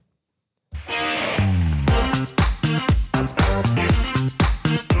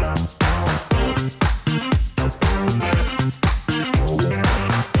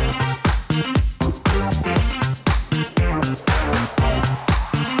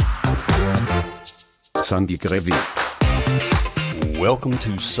Sunday Gravy. Welcome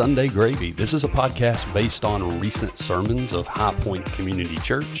to Sunday Gravy. This is a podcast based on recent sermons of HighPoint Community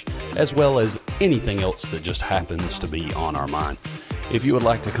Church, as well as anything else that just happens to be on our mind. If you would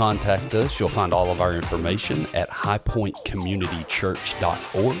like to contact us, you'll find all of our information at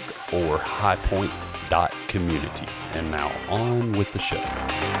highpointcommunitychurch.org or highpoint.community. And now on with the show.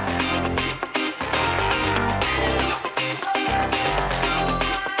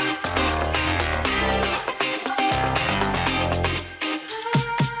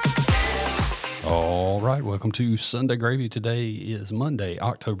 All right, welcome to Sunday Gravy. Today is Monday,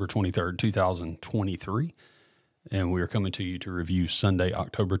 October 23rd, 2023, and we are coming to you to review Sunday,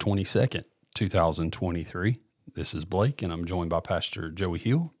 October 22nd, 2023. This is Blake, and I'm joined by Pastor Joey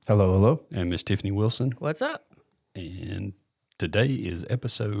Hill. Hello, hello. And Miss Tiffany Wilson. What's up? And today is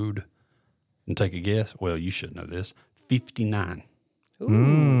episode, and take a guess, well, you should know this, 59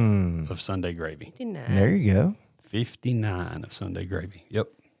 of Sunday Gravy. 59. There you go. 59 of Sunday Gravy. Yep.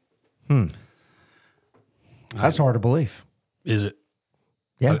 That's hard to believe. Is it?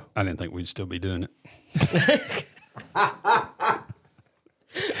 Yeah. I didn't think we'd still be doing it.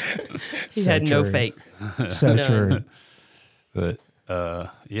 He So had no true. faith. So None. true. But,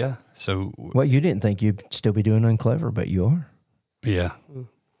 yeah, so, Well, you didn't think you'd still be doing Unclever, but you are. yeah.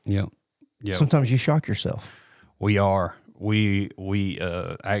 Yep. Yep. Sometimes you shock yourself. We are. We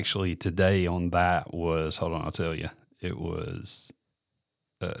actually today on that was, hold on, I'll tell you. It was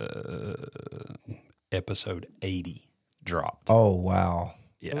episode 80 dropped. Oh, wow.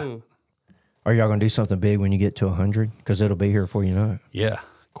 Yeah. Are y'all going to do something big when you get to 100? Because it'll be here before you know it. Yeah.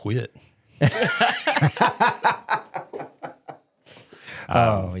 Quit.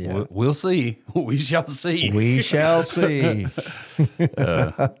 Oh, yeah. We'll see. We shall see. We shall see.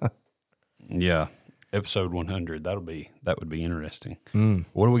 Yeah. Episode 100. That would be interesting.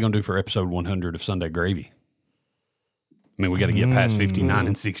 What are we going to do for episode 100 of Sunday Gravy? I mean, we got to get past 59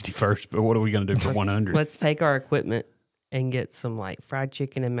 and 60 first, but what are we going to do for 100? Let's take our equipment and get some like fried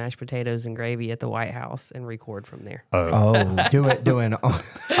chicken and mashed potatoes and gravy at the White House and record from there. Oh, doing. I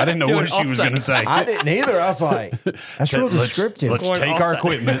didn't know what she was going to say. I didn't either. I was like, that's real descriptive. Let's Going take our off-site.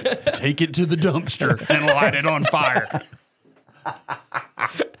 equipment, take it to the dumpster, and light it on fire. I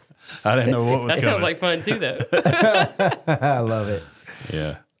didn't know what was That coming. sounds like fun too, though. I love it.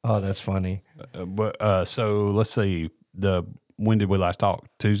 Yeah. Oh, that's funny. So let's see. When did we last talk?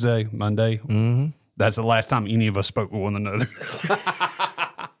 Tuesday, Monday. Mm-hmm. That's the last time any of us spoke with one another.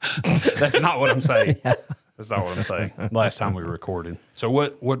 That's not what I'm saying. That's not what I'm saying. Last time we recorded. So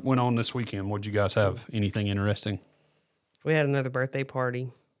what went on this weekend? What did you guys have? Anything interesting? We had another birthday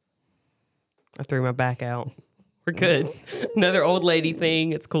party. I threw my back out. We're good. Another old lady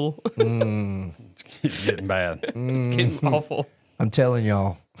thing. It's cool. It's getting bad. It's getting awful. I'm telling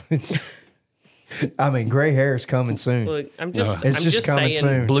y'all. Gray hair is coming soon. Look, I'm just, It's I'm just just coming saying.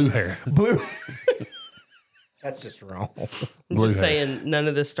 soon. Blue hair. Blue. That's just wrong. I'm Blue just hair. saying. None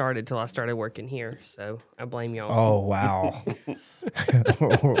of this started till I started working here, so I blame y'all. Oh, wow.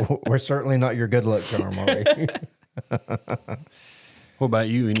 We're certainly not your good luck charm, are we? What about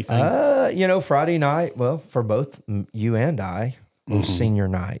you? Anything? Friday night, well, for both you and I, was senior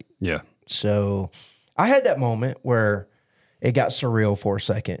night. Yeah. So I had that moment where it got surreal for a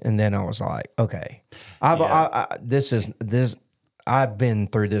second, and then I was like, okay, I've been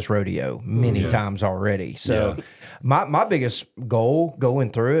through this rodeo many times already. So my biggest goal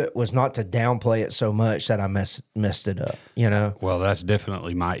going through it was not to downplay it so much that I messed it up, Well, that's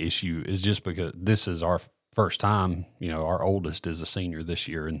definitely my issue, is just because this is our first time, our oldest is a senior this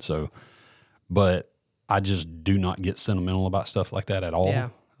year. And so, but I just do not get sentimental about stuff like that at all. Yeah.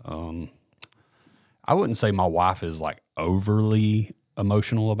 I wouldn't say my wife is like overly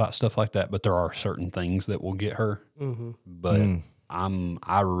emotional about stuff like that, but there are certain things that will get her. But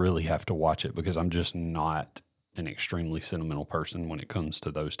I really have to watch it because I'm just not an extremely sentimental person when it comes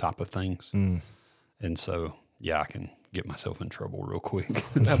to those type of things. And so, I can get myself in trouble real quick.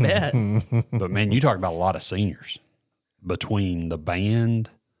 I bet. But man, you talk about a lot of seniors between the band,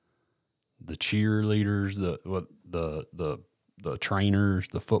 the cheerleaders, the trainers,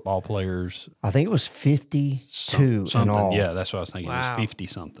 the football players. I think it was 52 in all. Yeah, that's what I was thinking. It was Wow. 50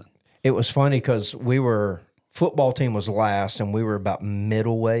 something. It was funny because football team was last, and we were about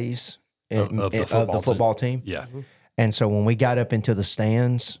middle ways Of the football team. Yeah. And so when we got up into the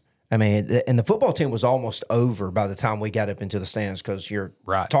stands, and the football team was almost over by the time we got up into the stands because you're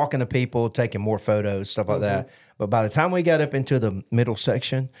Right. talking to people, taking more photos, stuff like that. But by the time we got up into the middle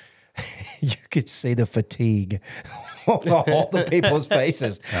section, you could see the fatigue on all the people's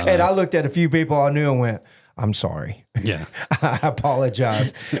faces. And I looked at a few people I knew and went, I'm sorry. Yeah. I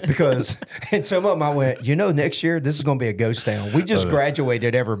apologize because and some of them I went, next year this is going to be a ghost town. We just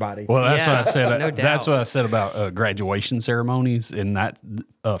graduated everybody. Well, that's Yeah, what I said. no That's doubt. what I said about graduation ceremonies. And that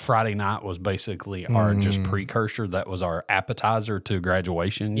Friday night was basically our just precursor. That was our appetizer to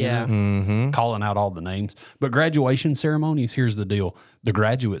graduation. Yeah. Calling out all the names. But graduation ceremonies, here's the deal: the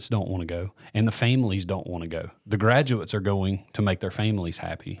graduates don't want to go, and the families don't want to go. The graduates are going to make their families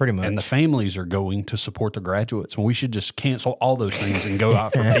happy, Pretty much. and the families are going to support the graduates. And we should just cancel all those things and go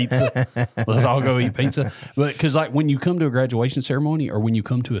out for pizza. Let's all go eat pizza. But because like when you come to a graduation ceremony or when you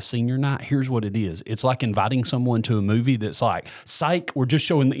come to a senior night, here's what it is: it's like inviting someone to a movie that's like, psych, we're just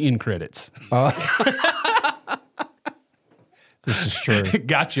showing the end credits. This is true.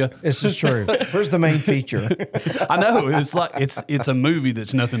 Gotcha. This is true. Where's the main feature? I know, it's like it's a movie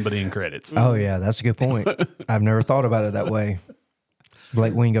that's nothing but end credits. Oh yeah, that's a good point. I've never thought about it that way.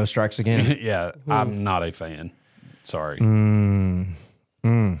 Blake Wingo strikes again. Yeah, I'm not a fan. Sorry.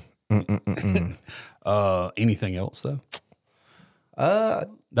 Anything else though?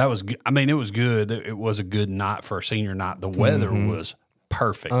 That was good. I mean, it was good. It was a good night for a senior night. The weather was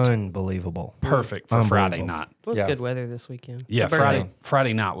perfect. Unbelievable. Perfect for Friday night. It was Yeah. good weather this weekend. Yeah, The birthday.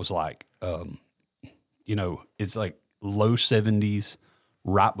 Friday night was like, it's like low 70s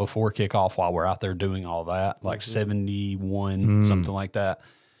right before kickoff while we're out there doing all that, like 71, something like that.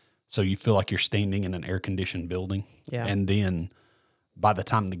 So you feel like you're standing in an air conditioned building. Yeah. And then by the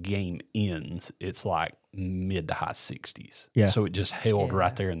time the game ends, it's like mid to high 60s. Yeah. So it just held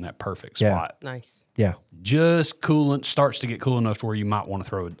right there in that perfect Yeah. spot. Nice. Yeah. Just coolant, starts to get cool enough to where you might want to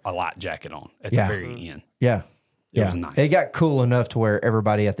throw a light jacket on at Yeah. the very end. Yeah. It was nice. It got cool enough to where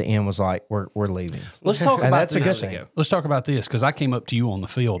everybody at the end was like, "We're leaving." Let's talk And about that's a this. good thing. Let's talk about this because I came up to you on the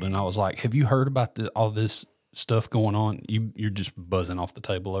field and I was like, "Have you heard about all this stuff going on?" You're just buzzing off the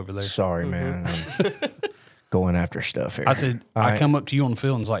table over there. Sorry, man. I'm going after stuff here. I said, I come up to you on the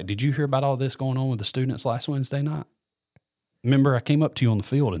field and was like, "Did you hear about all this going on with the students last Wednesday night?" Remember, I came up to you on the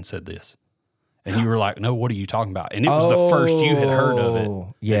field and said this, and you were like, "No, what are you talking about?" And it was the first you had heard of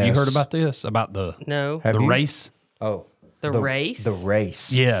it. Yes. Have you heard about this? About the No. Have the you? race? Oh, The race? The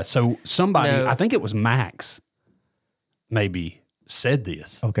race. Yeah. So somebody, No. I think it was Max, maybe said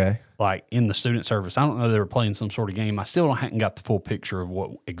this. Okay. Like in the student service. I don't know, they were playing some sort of game. I still hadn't got the full picture of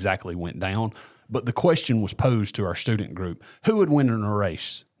what exactly went down, but the question was posed to our student group: who would win in a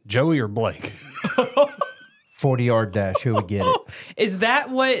race, Joey or Blake? 40-yard dash. Who would get it? Is that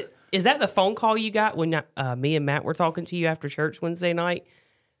the phone call you got when me and Matt were talking to you after church Wednesday night?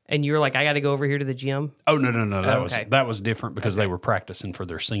 And you were like, I got to go over here to the gym. Oh no. Okay. That was different because they were practicing for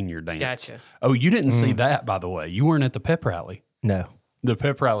their senior dance. Gotcha. Oh, you didn't see that, by the way. You weren't at the pep rally. No. The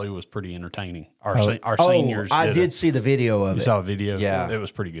pep rally was pretty entertaining. Our seniors. I did see the video of You it. saw a video? Yeah. It was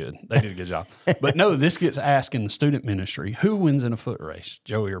pretty good. They did a good job. But no, this gets asked in the student ministry: who wins in a foot race,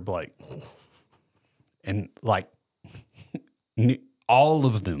 Joey or Blake? And like all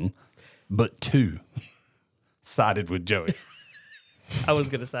of them, but two sided with Joey. I was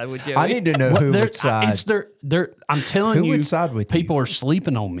going to side with Joey. I need to know who would side. It's their. I'm telling Who you, would side with you? people are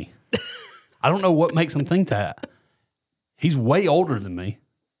sleeping on me. I don't know what makes them think that. He's way older than me.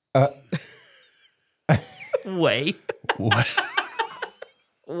 Way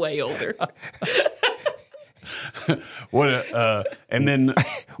older. And then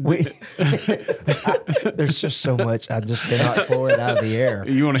There's just so much. I just cannot pull it out of the air.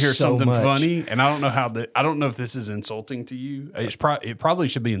 you want to hear So something much. funny, and I don't know I don't know if this is insulting to you. It probably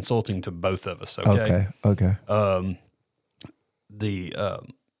should be insulting to both of us. Okay. Okay.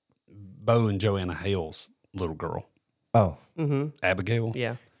 Bo and Joanna Hale's little girl, Oh, Abigail.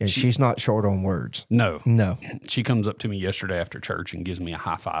 Yeah. yeah, she's not short on words. No, No. she comes up to me yesterday after church and gives me a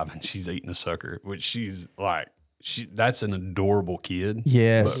high five, and she's eating a sucker, which she's like, that's an adorable kid.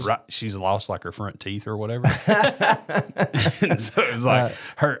 Yes. But she's lost like her front teeth or whatever. And so it was like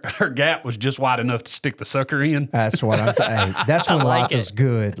her gap was just wide enough to stick the sucker in. That's what I'm. That's when like life it. is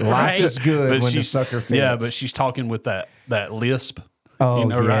good. Right? Life is good But when the she's- sucker fits. Yeah, but she's talking with that lisp. oh,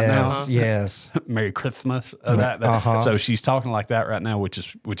 right now. yes, yes, Merry Christmas. That. So she's talking like that right now, which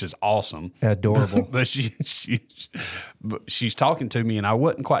is awesome. adorable. But she's talking to me, and I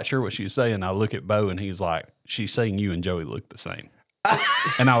wasn't quite sure what she was saying. I look at Bo, and he's like, "She's saying you and Joey look the same."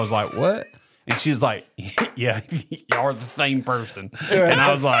 And I was like, "What?" And she's like, "Yeah, y'all are the same person." And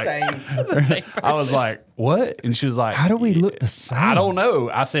I was like, "What?" And she was like, How do we look the same? I don't know.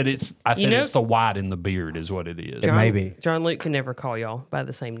 I said it's know- it's the white in the beard is what it is. Maybe. John Luke can never call y'all by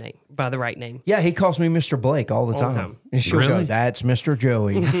the same name, by the right name. Yeah, he calls me Mr. Blake all the time. time. And she'll go, Really? "That's Mr.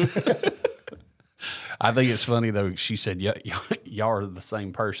 Joey." I think it's funny though. She said, "Yeah, y'all are the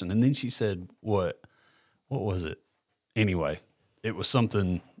same person," and then she said, "What was it?" anyway, it was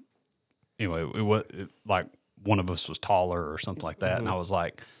something. Anyway, like one of us was taller or something like that, and I was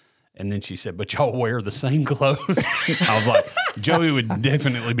like, and then she said, "But y'all wear the same clothes." I was like, Joey would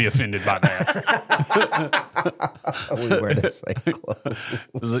definitely be offended by that. We wear the same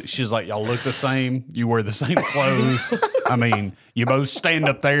clothes. She's like, "Y'all look the same. You wear the same clothes. I mean, you both stand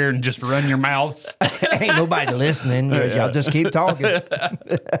up there and just run your mouths." Ain't nobody listening. Y'all just keep talking.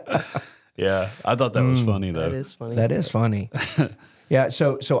 Yeah, I thought that was funny though. That is funny. That is funny. Yeah,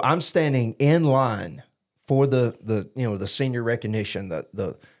 so I'm standing in line for the senior recognition.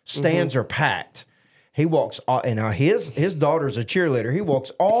 The stands are packed. He walks, and now his daughter's a cheerleader. He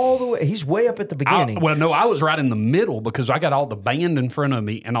walks all the way. He's way up at the beginning. I was right in the middle because I got all the band in front of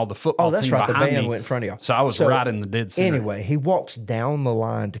me and all the football. Oh, that's team right. The behind band me. went in front of you. So I was right in the dead center. Anyway, he walks down the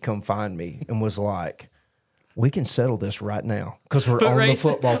line to come find me and was like, "We can settle this right now because we're on the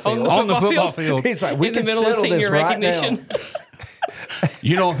football field." On the football field. He's like, "We in the can middle of settle this senior right recognition. now."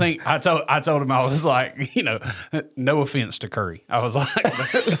 You don't think I told him I was like, no offense to Curry. I was like,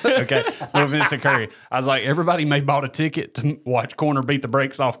 okay, no offense to Curry. I was like, everybody may bought a ticket to watch Corner beat the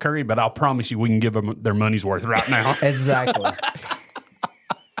brakes off Curry, but I'll promise you we can give them their money's worth right now. Exactly.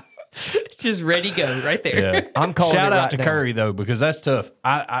 Just ready to go right there. Yeah. I'm calling Shout it out right to now. Curry though, because that's tough.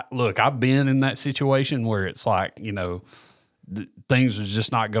 Look, I've been in that situation where it's like, things was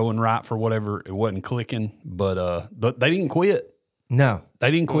just not going right for whatever. It wasn't clicking, but they didn't quit. No.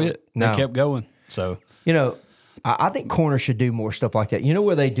 They didn't quit. No. They kept going. So, I think Corner should do more stuff like that. You know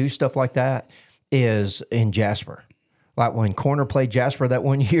where they do stuff like that is in Jasper. Like when Corner played Jasper that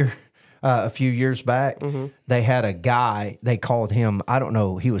one year, a few years back, they had a guy, they called him, I don't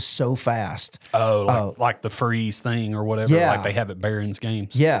know, he was so fast. like the freeze thing or whatever, Yeah. like they have at Barron's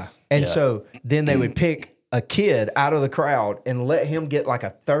games. Yeah. And Yeah. so then they would pick a kid out of the crowd and let him get like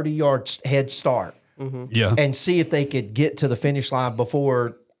a 30-yard head start. Yeah. And see if they could get to the finish line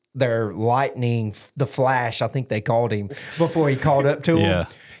before their lightning, the flash, I think they called him, before he called up to him. Yeah.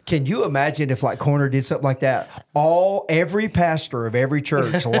 Can you imagine if like Corner did something like that? Every pastor of every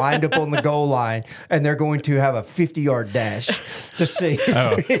church lined up on the goal line, and they're going to have a 50-yard dash to see.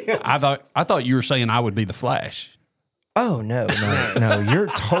 I thought you were saying I would be the Flash. Oh no, you're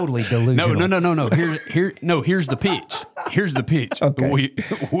totally delusional. No. Here's the pitch. Here's the pitch. Okay.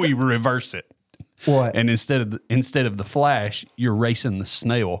 We reverse it. What? And instead of the Flash, you're racing the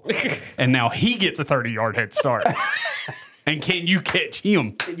snail, and now he gets a 30-yard head start. And can you catch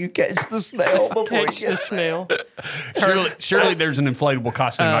him? Can you catch the snail before Catch he the gets snail. Surely there's an inflatable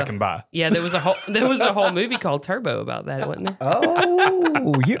costume I can buy. Yeah, there was a whole movie called Turbo about that, wasn't there?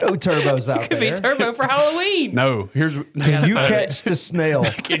 Oh, Turbo's out Could be there. Turbo for Halloween. No, here's Can you catch the snail?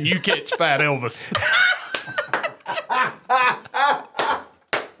 Can you catch Fat Elvis?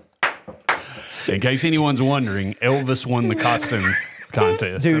 In case anyone's wondering, Elvis won the costume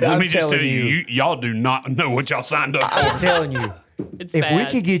contest. Dude, Let I'm me just tell telling you, y'all do not know what y'all signed up I'm for. telling you, It's if bad. we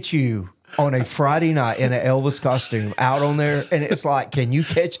could get you on a Friday night in an Elvis costume out on there, and it's like, can you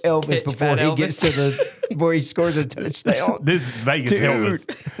catch Elvis Catch before Fat he Elvis. gets to before he scores a touchdown? This is Vegas Dude.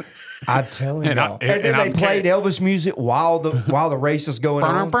 Elvis. I'm telling you. And And then and they I'm played carrying- Elvis music while the race is going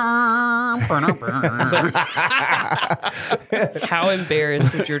on. How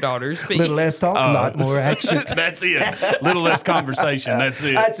embarrassed would your daughters be? A little less talk, a lot more action. That's it. Little less conversation. That's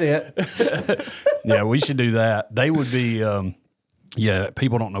it. That's it. Yeah, we should do that. They would be.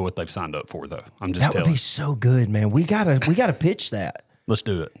 People don't know what they've signed up for, though. I'm just That would telling. be so good, man. We gotta pitch that. Let's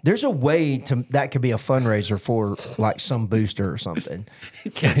do it. There's a way that could be a fundraiser for like some booster or something.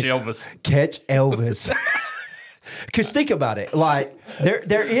 Catch Elvis. Catch Elvis. Because think about it, like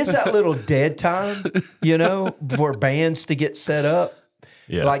there is that little dead time, for bands to get set up.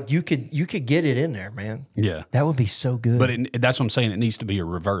 Yeah. Like you could get it in there, man. Yeah. That would be so good. But that's what I'm saying. It needs to be a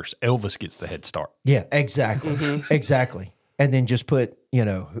reverse. Elvis gets the head start. yeah, exactly, exactly. And then just put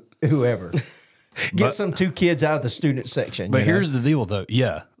whoever. Get some two kids out of the student section. But here's the deal, though.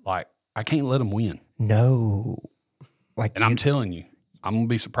 Yeah, like I can't let them win, no, like and I'm telling you, I'm gonna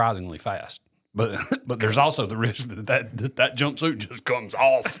be surprisingly fast. But there's also the risk that jumpsuit just comes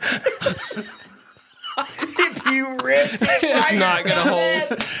off. if you ripped it, It's not gonna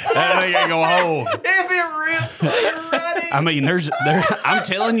hold. That thing ain't gonna hold. if it ripped while you're running. I mean,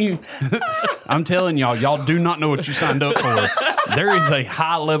 I'm telling y'all do not know what you signed up for. There is a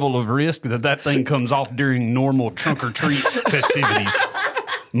high level of risk that thing comes off during normal trunk or treat festivities,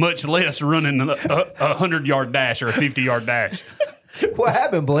 much less running a 100-yard dash or a 50-yard dash. What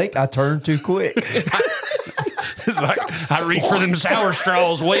happened, Blake? I turned too quick. It's like I reached for them sour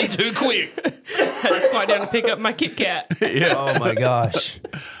straws way too quick. I had to squat down to pick up my Kit Kat. Yeah. Oh my gosh.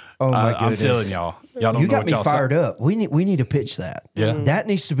 Oh my goodness. I'm telling y'all, Y'all don't You know got what me y'all fired say. up. We need to pitch that. Yeah. That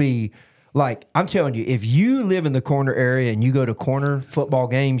needs to be like, I'm telling you, if you live in the corner area and you go to corner football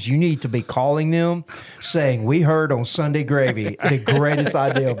games, you need to be calling them saying, we heard on Sunday Gravy, the greatest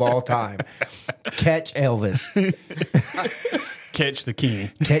idea of all time. Catch Elvis. Catch the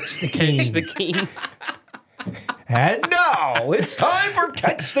king. Catch the King. Catch the king. And now it's time for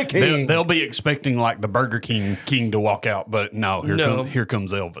Catch the King. They'll be expecting like the Burger King to walk out, but no, here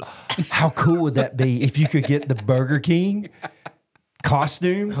comes Elvis. How cool would that be if you could get the Burger King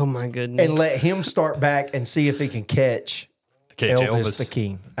costume Oh my goodness. and let him start back and see if he can catch Elvis the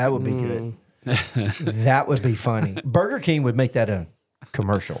King? That would be good. That would be funny. Burger King would make that a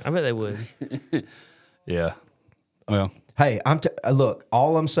commercial. I bet they would. Yeah. Well, Hey, look,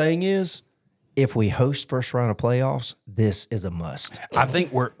 all I'm saying is if we host first round of playoffs, this is a must. I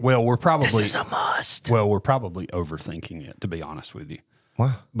think we're probably This is a must. well, we're probably overthinking it, to be honest with you.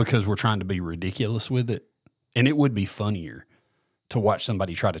 Wow. Because we're trying to be ridiculous with it. And it would be funnier to watch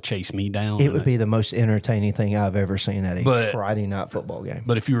somebody try to chase me down. It would be the most entertaining thing I've ever seen at a But- Friday night football game.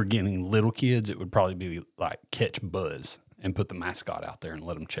 But if you were getting little kids, it would probably be like catch Buzz and put the mascot out there and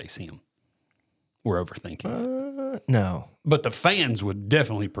let them chase him. We're overthinking it. No. But the fans would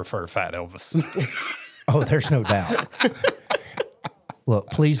definitely prefer Fat Elvis. Oh, there's no doubt.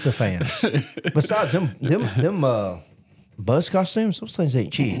 Look, please the fans. Besides them Buzz costumes, those things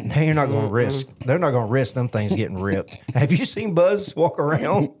ain't cheap. They're not going to risk. They're not going to risk them things getting ripped. Have you seen Buzz walk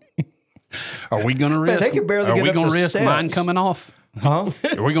around? Are we going to risk? they can barely Are get we up gonna the risk mine steps. coming off? Huh?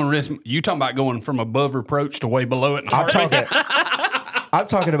 Are we going to risk? You talking about going from above reproach to way below it? In a heartbeat? I'm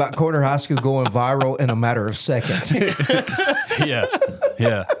talking about Corner High School going viral in a matter of seconds. Yeah.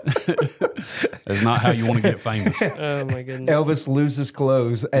 That's not how you want to get famous. Oh my goodness. Elvis loses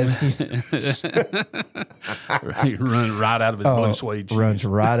clothes as he He runs right out of his blue suede shoes. runs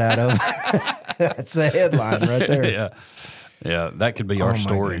right out of. That's a headline right there. Yeah. That could be our my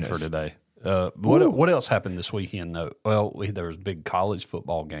story for goodness. today. What else happened this weekend? Though? Well, there was big college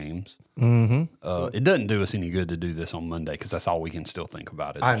football games. Mm-hmm. It doesn't do us any good to do this on Monday because that's all we can still think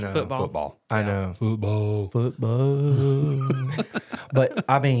about is I know. football. I know. Football. But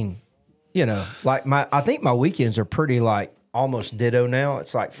I mean, like I think my weekends are pretty like almost ditto now.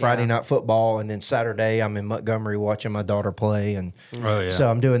 It's like Friday night football, and then Saturday I'm in Montgomery watching my daughter play, and so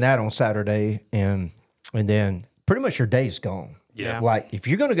I'm doing that on Saturday, and then pretty much your day's gone. Yeah. Like if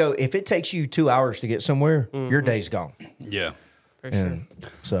you're gonna go, if it takes you 2 hours to get somewhere, your day's gone. Yeah. For sure. And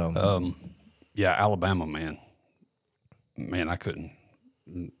so Yeah, Alabama, man, I couldn't.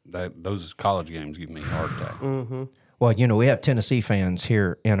 Those college games give me a heart attack. well, we have Tennessee fans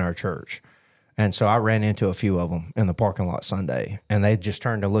here in our church. And so I ran into a few of them in the parking lot Sunday, and they just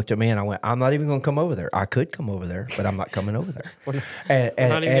turned and looked at me, and I went, I'm not even going to come over there. I could come over there, but I'm not coming over there. We're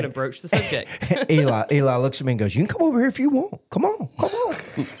not even going to broach the subject. Eli looks at me and goes, you can come over here if you want. Come on.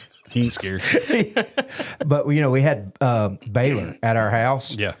 He ain't scared. But, we had Baylor at our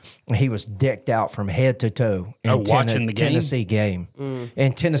house. Yeah. And he was decked out from head to toe in watching the game? Tennessee game.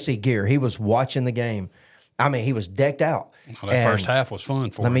 In Tennessee gear. He was watching the game. I mean, he was decked out. Well, that first half was fun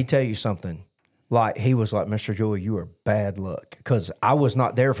for Let him. me tell you something. Like, he was like, Mr. Joey, you are bad luck. Because I was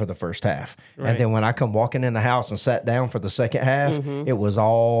not there for the first half. Right. And then when I come walking in the house and sat down for the second half, it was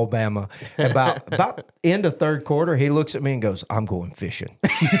all Bama. About end of third quarter, he looks at me and goes, I'm going fishing.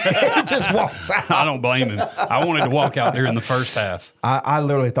 He just walks out. I don't blame him. I wanted to walk out there in the first half. I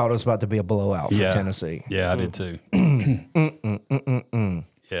literally thought it was about to be a blowout for Tennessee. Yeah, I did too.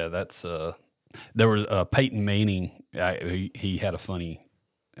 Yeah, that's there was Peyton Manning. He had a funny.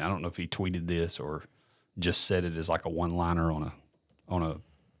 I don't know if he tweeted this or just said it as like a one-liner on a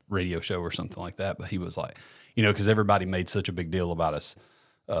radio show or something like that. But he was like, because everybody made such a big deal about us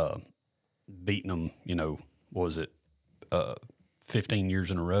beating them. What was it 15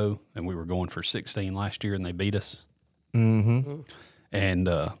 years in a row, and we were going for 16 last year, and they beat us. Mm-hmm. And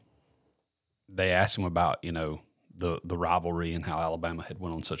they asked him about the rivalry and how Alabama had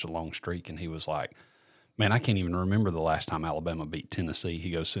went on such a long streak, and he was like, man, I can't even remember the last time Alabama beat Tennessee.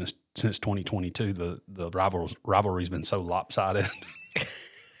 He goes, since 2022, the rivalry's been so lopsided.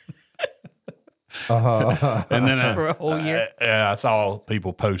 And then For a whole year? I saw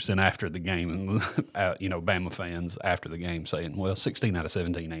people posting after the game, and Bama fans after the game saying, well, 16 out of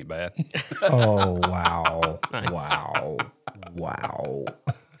 17 ain't bad. Oh, wow. Nice. Wow.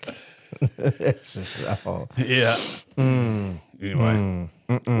 It's just, Yeah. Anyway,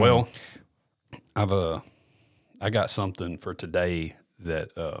 well, I got something for today that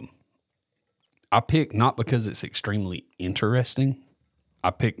I picked not because it's extremely interesting. I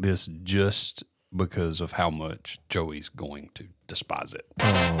picked this just because of how much Joey's going to despise it.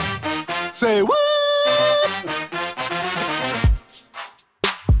 Say what?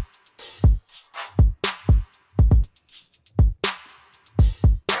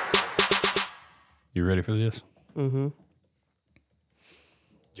 You ready for this? Mm-hmm.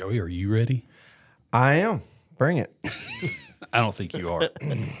 Joey, are you ready? I am. Bring it. I don't think you are.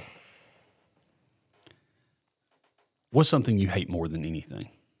 What's something you hate more than anything?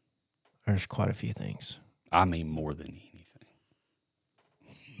 There's quite a few things. I mean more than anything.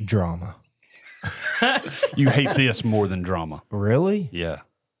 Drama. You hate this more than drama. Really? Yeah.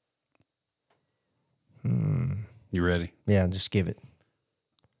 You ready? Yeah, just give it.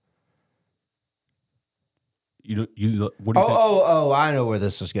 What do you think? Oh, I know where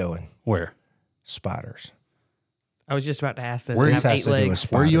this is going. Where? Spiders. I was just about to ask that. Where They is have has 8 to do with legs.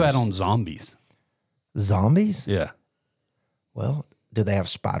 spiders? Where are you at on zombies? Zombies? Yeah. Well, do they have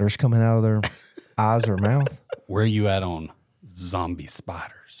spiders coming out of their eyes or mouth? Where are you at on zombie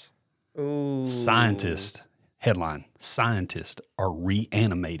spiders? Ooh. Headline, scientists are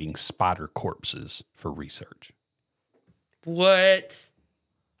reanimating spider corpses for research. What?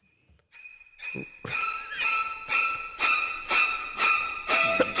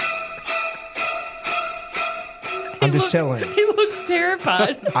 I'm just telling you. He looks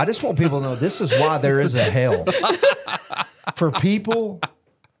terrified. I just want people to know this is why there is a hell. For people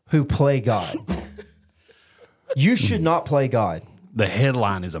who play God. You should not play God. The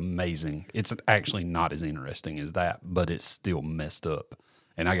headline is amazing. It's actually not as interesting as that, but it's still messed up.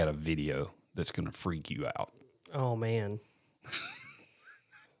 And I got a video that's going to freak you out. Oh, man.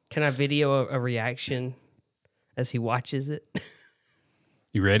 Can I video a reaction as he watches it?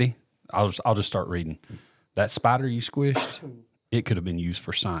 You ready? I'll just start reading. That spider you squished, it could have been used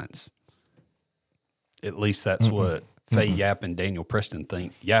for science. At least that's what Faye Yap and Daniel Preston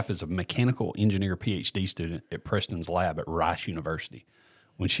think. Yap is a mechanical engineer PhD student at Preston's lab at Rice University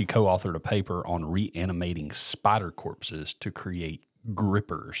when she co-authored a paper on reanimating spider corpses to create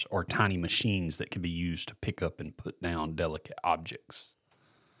grippers, or tiny machines that can be used to pick up and put down delicate objects.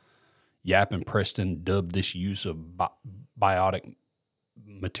 Yap and Preston dubbed this use of biotic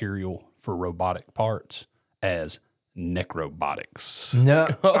material for robotic parts as necrobotics. No.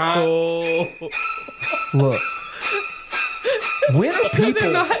 Look. When are So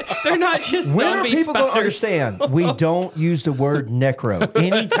people... they're not just When are zombie people going to spiders. understand? We don't use the word necro.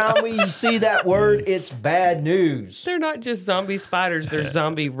 Anytime we see that word, it's bad news. They're not just zombie spiders. They're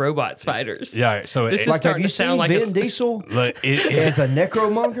zombie robot spiders. Yeah, so This it, is Like, have starting you to sound seen like Vin Diesel it, as a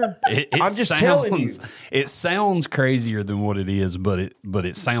necromonger? I'm just telling you. It sounds crazier than what it is, but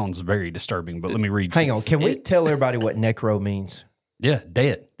it sounds very disturbing. But let me read. Hang on. Can we tell everybody what necro means? Yeah,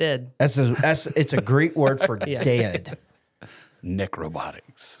 dead. dead. It's a Greek word for Yeah. dead.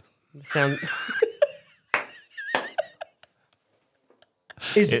 Necrobotics. Sound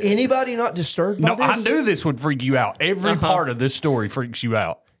Is anybody not disturbed by No, this? I knew this would freak you out. Every part of this story freaks you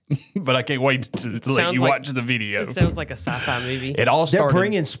out. But I can't wait to let Sounds you like- watch the video. it sounds like a sci-fi movie. It all They're started.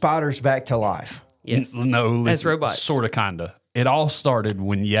 bringing spiders back to life. Yes. No, listen, As robots. Sort of, kind of. It all started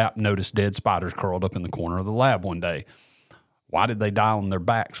when Yap noticed dead spiders curled up in the corner of the lab one day. Why did they die on their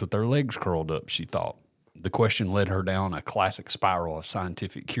backs with their legs curled up, she thought. The question led her down a classic spiral of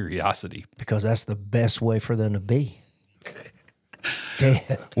scientific curiosity. Because that's the best way for them to be.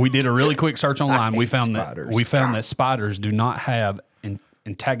 Dead. We did a really quick search online. We hate found spiders. that spiders do not have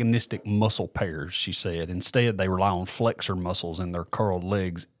antagonistic muscle pairs, she said. Instead, they rely on flexor muscles in their curled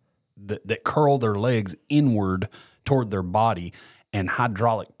legs that curl their legs inward toward their body and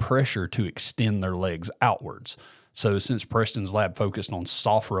hydraulic pressure to extend their legs outwards. So since Preston's lab focused on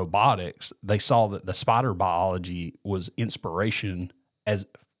soft robotics, they saw that the spider biology was inspiration as...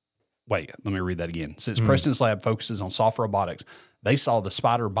 Wait, let me read that again. Since Preston's lab focuses on soft robotics, they saw the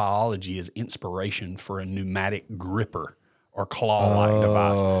spider biology as inspiration for a pneumatic gripper or claw-like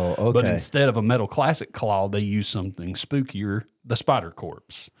device. okay. But instead of a metal classic claw, they used something spookier, the spider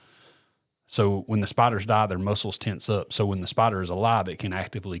corpse. So when the spiders die, their muscles tense up. So when the spider is alive, it can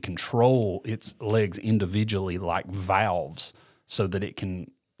actively control its legs individually like valves so that it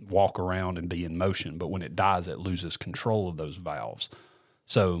can walk around and be in motion. But when it dies, it loses control of those valves.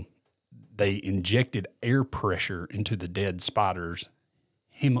 So they injected air pressure into the dead spider's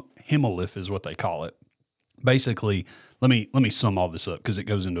hemolymph is what they call it. Basically, let me sum all this up because it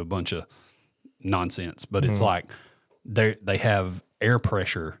goes into a bunch of nonsense. But it's like they have air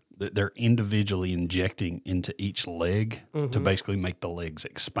pressure that they're individually injecting into each leg to basically make the legs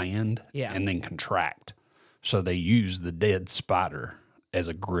expand and then contract. So they use the dead spider as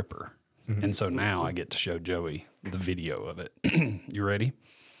a gripper. And so now I get to show Joey the video of it. You ready?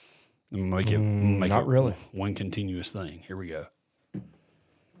 Make it not really. one continuous thing. Here we go.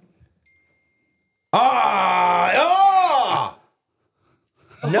 Oh,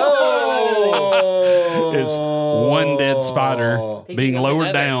 No. It's one dead spider being up lowered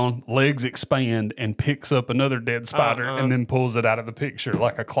another. down, legs expand, and picks up another dead spider and then pulls it out of the picture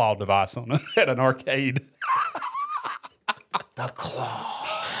like a claw device at an arcade. The claw.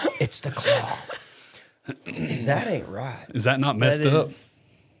 It's the claw. That ain't right. Is that not messed That up? is-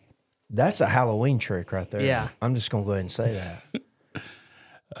 That's a Halloween trick right there. Yeah. I'm just going to go ahead and say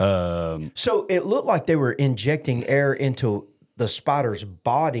that. So it looked like they were injecting air into the spider's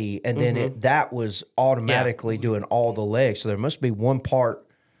body, and then that was automatically doing all the legs. So there must be one part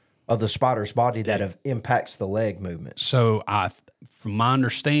of the spider's body that impacts the leg movement. So from my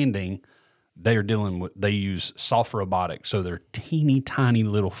understanding, they use soft robotics. So they're teeny tiny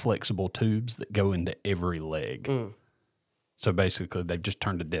little flexible tubes that go into every leg. So basically they've just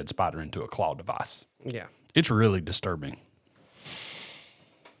turned a dead spider into a claw device. Yeah. It's really disturbing.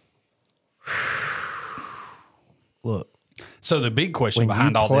 Look, So the big question When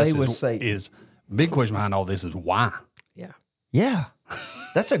behind you all play this with is Satan. why? Yeah. yeah,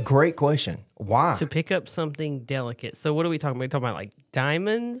 that's a great question. Why? To pick up something delicate. So what are we talking about? We're talking about like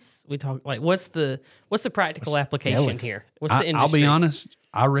diamonds. We talk like what's the practical application delicate? here? What's the industry? I'll be honest.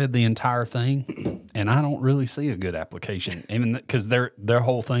 I read the entire thing, and I don't really see a good application. Even because their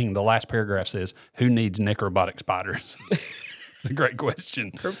whole thing, the last paragraph says, "Who needs necrobotic spiders?" It's a great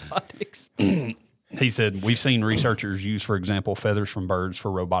question. Robotics. He said, "We've seen researchers use, for example, feathers from birds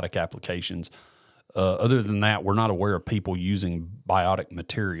for robotic applications. Other than that, we're not aware of people using biotic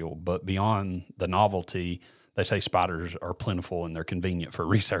material. But beyond the novelty, they say spiders are plentiful and they're convenient for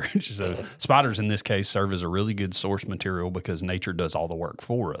research. So spiders in this case serve as a really good source material because nature does all the work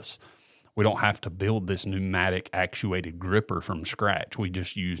for us. We don't have to build this pneumatic actuated gripper from scratch. We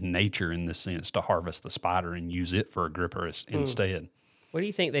just use nature in this sense to harvest the spider and use it for a gripper instead." What do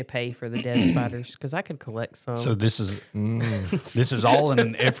you think they pay for the dead spiders? Because I could collect some. So this is all in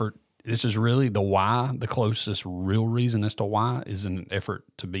an effort. This is really the why. The closest real reason as to why is an effort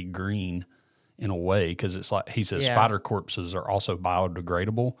to be green in a way, because it's like he says, spider corpses are also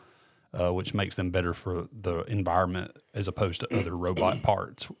biodegradable, which makes them better for the environment as opposed to other robot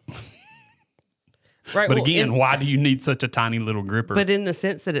parts. right. But again, why do you need such a tiny little gripper? But in the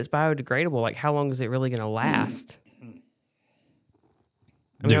sense that it's biodegradable, like how long is it really going to last?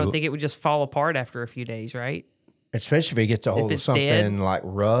 I mean, I don't think it would just fall apart after a few days, right? Especially if it gets a hold of it's something dead. like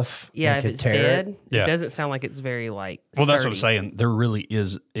rough. Yeah, and if could it's tear dead, it. Yeah. it doesn't sound like it's very like. Well, that's what I'm sturdy. saying. There really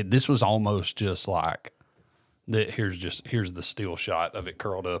is. This was almost just like that. Here's the still shot of it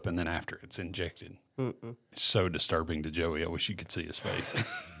curled up, and then after it's injected. It's so disturbing to Joey. I wish you could see his face.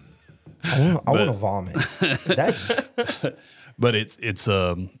 I want to vomit. That's But it's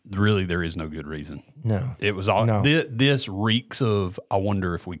really there is no good reason. no. It was all No. this reeks of. I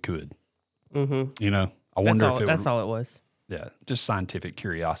wonder if we could. Mm-hmm. You know, I wonder if it That's would. all it was. Yeah, just scientific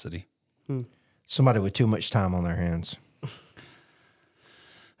curiosity. Somebody with too much time on their hands.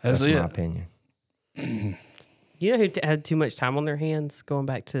 That's my it. opinion. You know who had too much time on their hands? Going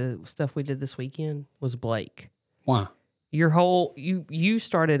back to stuff we did this weekend was Blake. Why? Your whole you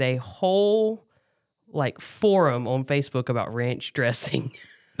started a whole like forum on Facebook about ranch dressing.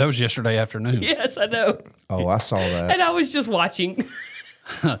 That was yesterday afternoon. Yes, I know. Oh, I saw that. And I was just watching.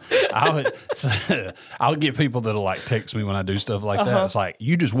 I would get people that'll like text me when I do stuff like that. It's like,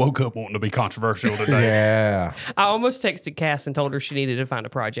 you just woke up wanting to be controversial today. Yeah. I almost texted Cass and told her she needed to find a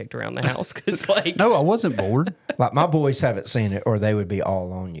project around the house because, like, No, I wasn't bored. Like my boys haven't seen it, or they would be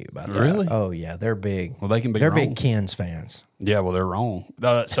all on you about that. Really? Oh yeah, they're big. Well, they can be They're wrong. big Ken's fans. Yeah, well, they're wrong.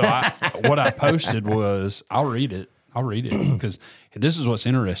 So what I posted was, I'll read it because this is what's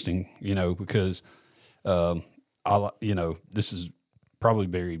interesting, because this is probably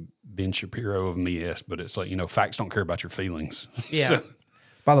very Ben Shapiro of me, but it's like, facts don't care about your feelings. yeah. So,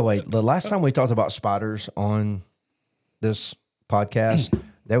 By the way, the last time we talked about spiders on this podcast,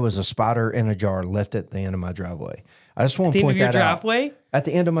 there was a spider in a jar left at the end of my driveway. I just want The to end point of your that out. driveway? At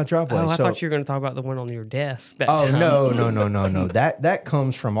the end of my driveway. Oh, I So- thought you were going to talk about the one on your desk. That Oh time. no. That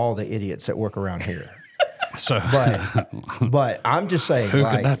comes from all the idiots that work around here. But I'm just saying, who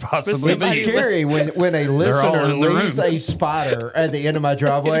like, could that possibly it's be? scary when a all listener in the leaves room. a spider at the end of my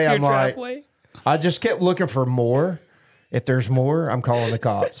driveway. Your I'm like, driveway? I just kept looking for more. If there's more, I'm calling the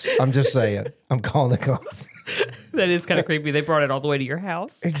cops. I'm just saying, I'm calling the cops. That is kind of creepy. They brought it all the way to your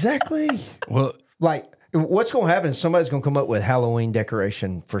house. Exactly. Well, Like, what's going to happen is somebody's going to come up with Halloween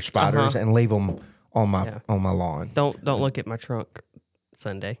decoration for spiders and leave them on my lawn. Don't look at my trunk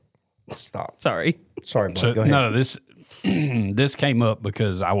Sunday. Stop. Sorry. Sorry, Blake. so Go ahead. no, this came up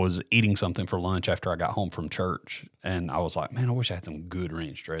because I was eating something for lunch after I got home from church, and I was like, man, I wish I had some good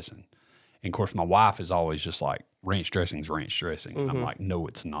ranch dressing. And of course, my wife is always just like, ranch dressing's ranch dressing. And I'm like, no,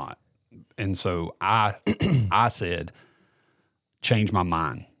 it's not. And so I said, change my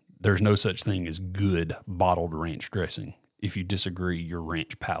mind. There's no such thing as good bottled ranch dressing. If you disagree, your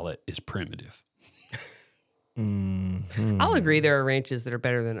ranch palate is primitive. I'll agree there are ranches that are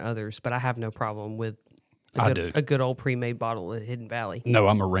better than others, but I have no problem with a good old pre-made bottle at Hidden Valley. No,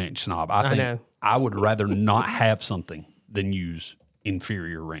 I'm a ranch snob. I think know. I would rather not have something than use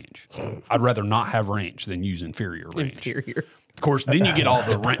inferior ranch. I'd rather not have ranch than use inferior ranch. Inferior. Of course, then you get all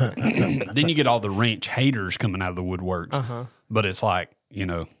the then you get all the ranch haters coming out of the woodworks. But it's like,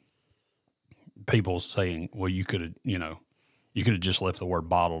 people saying, well, you could have just left the word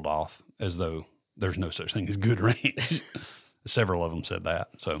bottled off, as though there's no such thing as good ranch. Several of them said that.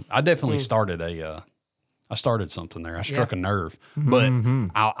 So I definitely started something there. I struck a nerve. But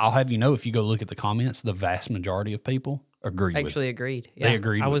I'll have you know, if you go look at the comments, the vast majority of people agreed. Actually agreed. Yeah, they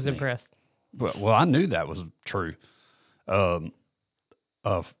agreed. I was with me. impressed. Well, I knew that was true. A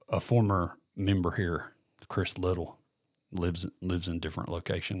former member here, Chris Little, lives in a different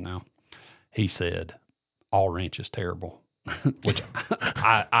location now. He said, all ranch is terrible, which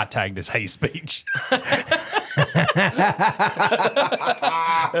I tagged as hate speech.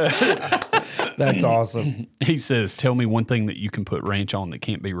 That's awesome. He says, tell me one thing that you can put ranch on that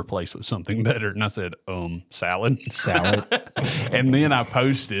can't be replaced with something better. And I said, salad. And then I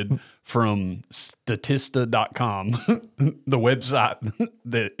posted from Statista.com, the website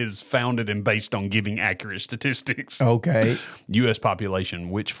that is founded and based on giving accurate statistics. Okay. U.S. population,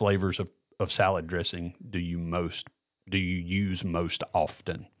 which flavors of salad dressing do you use most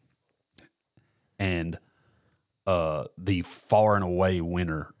often? And the far and away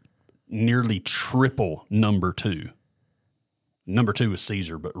winner, nearly triple number 2. Number 2 was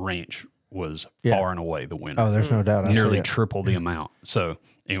Caesar, but ranch was far and away the winner. Oh, there's no doubt. Nearly triple the amount. So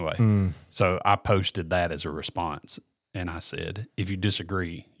anyway, so I posted that as a response, and I said, if you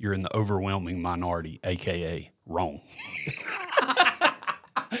disagree, you're in the overwhelming minority, AKA wrong.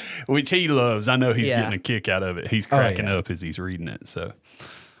 Which he loves. I know he's getting a kick out of it. He's cracking up as he's reading it. So,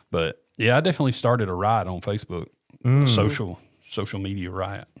 but yeah, I definitely started a riot on Facebook, social media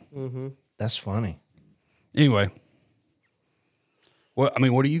riot. That's funny. Anyway, what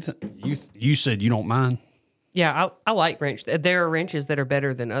do you think? You said you don't mind. Yeah, I like ranch. There are ranches that are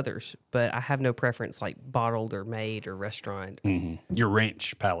better than others, but I have no preference like bottled or made or restaurant. Your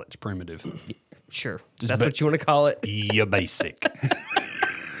ranch palate's primitive. Sure, that's what you want to call it. You're basic.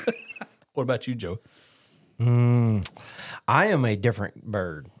 What about you, Joe? I am a different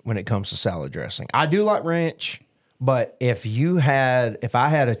bird when it comes to salad dressing. I do like ranch, but if I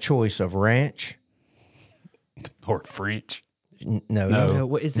had a choice of ranch Or French? No.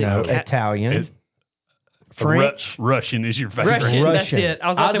 What is it? No, Italian. French. Russian is your favorite. Russian. That's it. I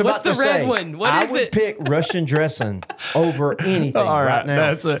was about to say, what's the red one? What is I would it? pick Russian dressing over anything right now.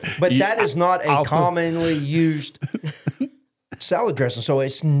 That's it. But that is not a commonly used salad dressing, so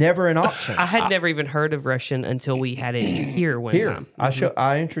it's never an option. I had never even heard of Russian until we had it here one time.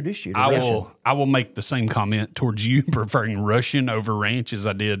 I introduced you to Russian. I will make the same comment towards you preferring Russian over ranch as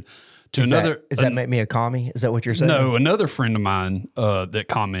I did to another. Does that make me a commie? Is that what you're saying? No, another friend of mine that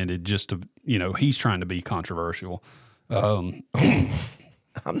commented just to, he's trying to be controversial.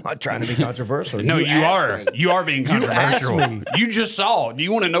 I'm not trying to be controversial. No, you are. Me. You are being controversial. You just saw. Do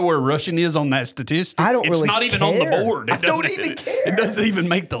you want to know where Russian is on that statistic? I don't It's really not even care. on the board. I don't even care. It doesn't even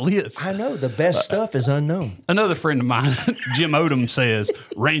make the list. I know the best stuff is unknown. Another friend of mine, Jim Odom, says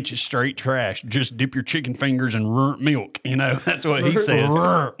ranch is straight trash. Just dip your chicken fingers in runt milk. That's what he says.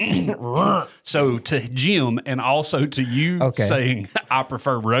 So to Jim and also to you saying I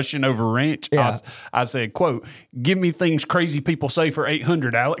prefer Russian over ranch, I said, quote, give me things crazy people say for 800,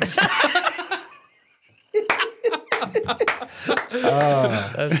 Alex.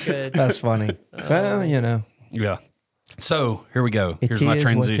 That's good. That's funny. Well, Yeah. So here we go. Here's my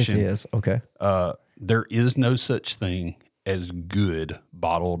transition. What it is. Okay. There is no such thing as good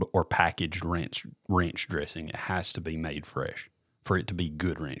bottled or packaged ranch dressing. It has to be made fresh for it to be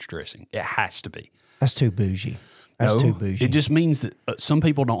good ranch dressing. It has to be. That's too bougie. That's too bougie. It just means that some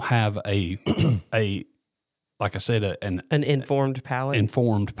people don't have a like I said, an informed palate.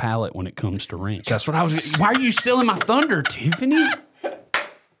 Informed palate when it comes to ranch. That's what I was. Why are you stealing my thunder, Tiffany?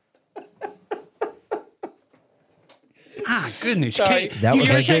 My goodness. Sorry. That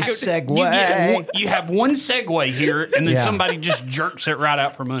was a good segue. You have one segue here, and then somebody just jerks it right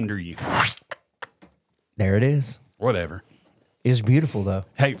out from under you. There it is. Whatever. It's beautiful though.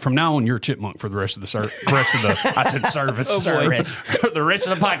 Hey, from now on, you're a chipmunk for the rest of the I said service. Service. The rest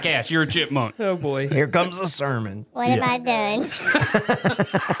of the podcast, you're a chipmunk. Oh boy. Here comes the sermon. What have I done?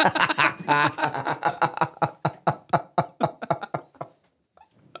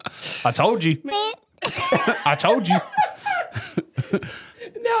 I told you. Man, I told you.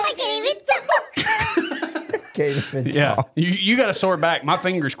 I can't even talk. Can't even Yeah. talk. You got to sort back. My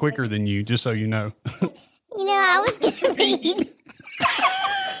finger's quicker than you, just so you know. You know, I was going to read.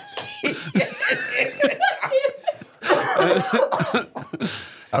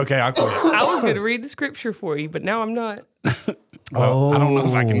 Okay, I quit. I was going to read the scripture for you, but now I'm not. Well, I don't know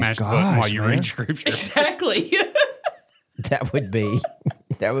if I can mash the button while gosh, you man. read scripture. Exactly. That would be.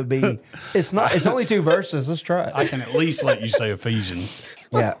 It's not. It's only 2 verses. Let's try it. I can at least let you say Ephesians.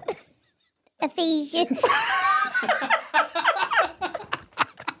 Yeah. Ephesians.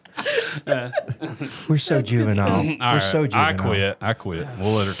 We're so juvenile. All We're right, so juvenile. I quit.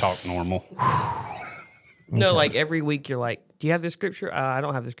 We'll let her talk normal. No, like every week you're like, do you have the scripture? I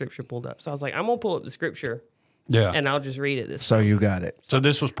don't have the scripture pulled up. So I was like, I'm going to pull up the scripture Yeah. and I'll just read it this So you got it. So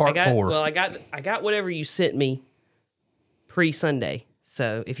this was part 4. Well, I got whatever you sent me pre-Sunday.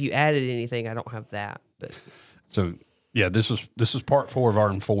 So if you added anything, I don't have that. But So yeah, this is part 4 of our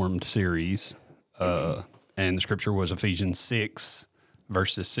Informed series, and the scripture was Ephesians 6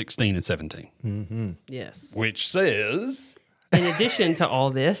 verses 16 and 17, yes. which says, In addition to all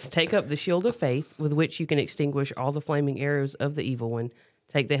this, take up the shield of faith with which you can extinguish all the flaming arrows of the evil one.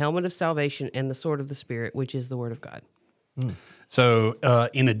 Take the helmet of salvation and the sword of the Spirit, which is the word of God. So,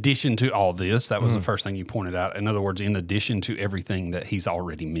 in addition to all this, that was the first thing you pointed out. In other words, in addition to everything that he's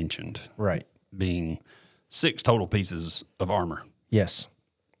already mentioned, Right. being 6 total pieces of armor Yes.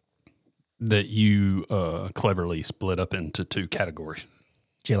 that you cleverly split up into 2 categories.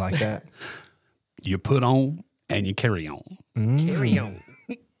 Do you like that? You put on and you carry on. Carry on.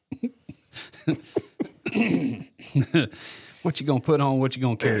 What you gonna put on? What you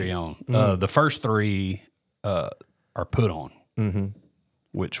gonna carry on? The first 3 are put on,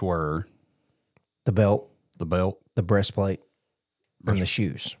 which were The belt, the belt the breastplate, and the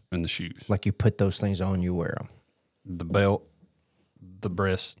shoes. and the shoes. Like you put those things on, you wear them. The belt, the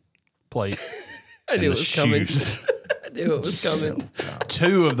breastplate, I and knew the it was coming. shoes. I knew it was coming.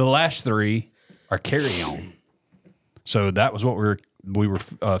 2 of the last 3 are carry on. So that was what we were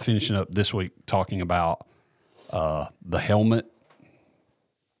finishing up this week talking about the helmet,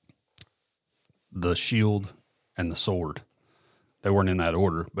 the shield, and the sword. They weren't in that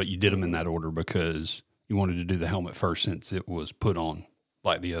order, but you did them in that order because you wanted to do the helmet first since it was put on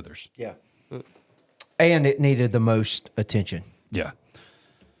like the others. Yeah. And it needed the most attention. Yeah.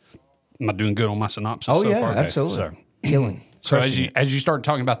 Am I doing good on my synopsis Oh, so yeah, far? Okay, absolutely. So, Killing. So Crushing it. as you started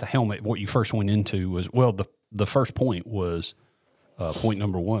talking about the helmet, what you first went into was, well, the first point was, point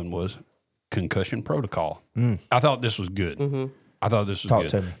number 1 was concussion protocol. I thought this was good. I thought this was Talk good.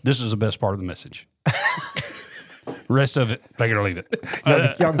 to me. This is the best part of the message. Rest of it, take it or leave it.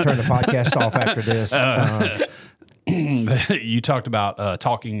 Y'all can turn the podcast off after this. You talked about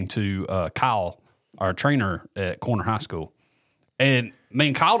talking to Kyle, our trainer at Corner High School. And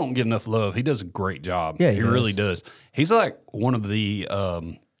man, Kyle don't get enough love. He does a great job. Yeah, he he does. really does. He's like one of the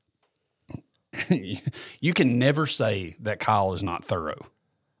you can never say that Kyle is not thorough.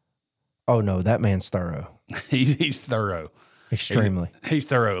 Oh, no, that man's thorough. He's thorough. Extremely. He's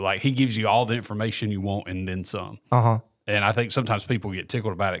thorough. Like he gives you all the information you want and then some. Uh-huh. And I think sometimes people get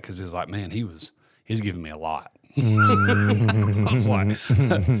tickled about it because it's like, man, he's giving me a lot. I was like,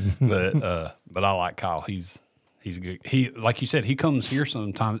 but I like Kyle. He's good. He, like you said, he comes here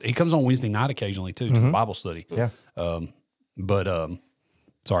sometimes. He comes on Wednesday night occasionally too to the Bible study. Yeah.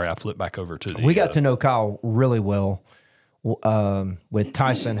 Sorry, I flipped back over to the. We got to know Kyle really well with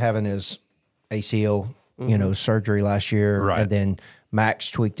Tyson having his ACL, surgery last year. Right. And then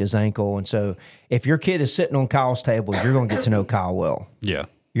Max tweaked his ankle. And so if your kid is sitting on Kyle's table, you're going to get to know Kyle well. Yeah.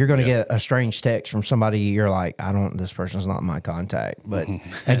 You're going to get a strange text from somebody you're like, this person's not my contact. But,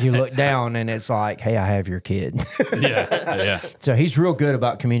 and you look down and it's like, hey, I have your kid. Yeah. So he's real good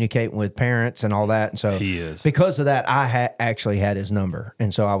about communicating with parents and all that. And so He is. because of that, I actually had his number.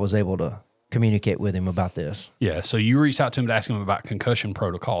 And so I was able to communicate with him about this. Yeah. So you reached out to him to ask him about concussion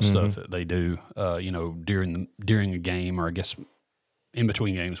protocol stuff that they do, during a game, or I guess in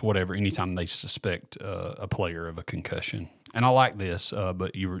between games, whatever, anytime they suspect a player of a concussion. And I like this,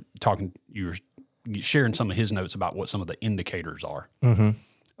 but you were sharing some of his notes about what some of the indicators are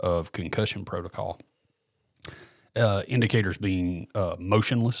of concussion protocol. Indicators being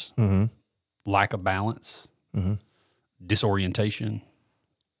motionless, lack of balance, disorientation,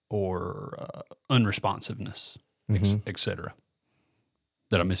 or unresponsiveness, et cetera.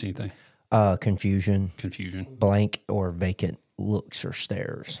 Did I miss anything? Confusion, blank or vacant looks or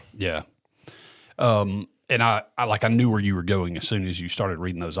stares. Yeah. And I knew where you were going as soon as you started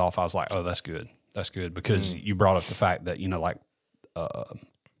reading those off. I was like, oh, that's good. That's good because you brought up the fact that,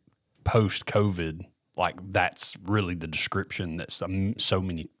 post-COVID, that's really the description that so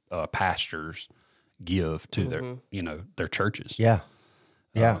many pastors give to their churches. Yeah.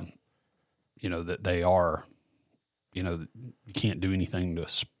 Yeah. That they are, you can't do anything to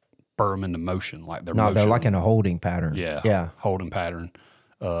spur them into motion. They're like in a holding pattern. Yeah. Yeah. Holding pattern.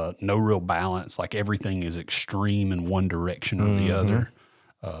 No real balance. Like everything is extreme in one direction or the other.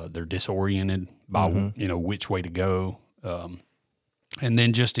 They're disoriented by, which way to go. And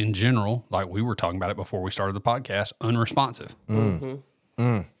then just in general, like we were talking about it before we started the podcast, unresponsive.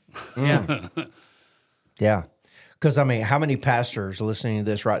 Yeah. Yeah. Because, how many pastors listening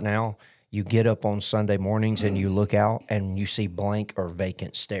to this right now, you get up on Sunday mornings and you look out and you see blank or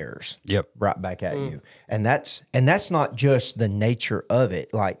vacant stares right back at you. And that's not just the nature of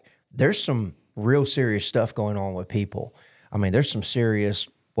it. Like, there's some real serious stuff going on with people. There's some serious,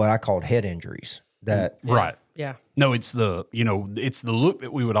 what I called head injuries that. Right. Yeah. No, it's the look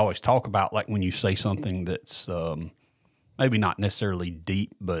that we would always talk about, like when you say something that's maybe not necessarily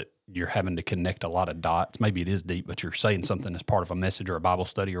deep, but you're having to connect a lot of dots. Maybe it is deep, but you're saying something as part of a message or a Bible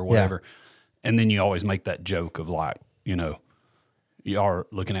study or whatever. Yeah. And then you always make that joke of you are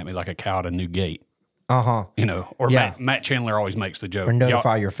looking at me like a cow at a new gate. Or Matt Chandler always makes the joke. Or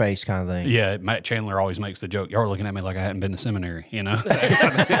notify your face kind of thing. Yeah, Matt Chandler always makes the joke. Y'all are looking at me like I hadn't been to seminary, Yeah.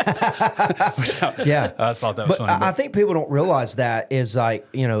 I thought that was funny. I think people don't realize that is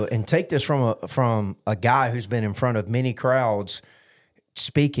and take this from a guy who's been in front of many crowds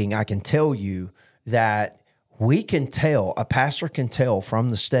speaking. I can tell you that a pastor can tell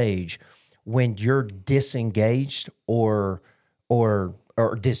from the stage when you're disengaged or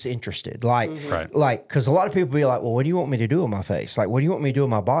disinterested. Because a lot of people be like, well, what do you want me to do with my face? Like, what do you want me to do with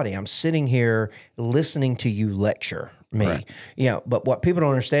my body? I'm sitting here listening to you lecture me. Right. But what people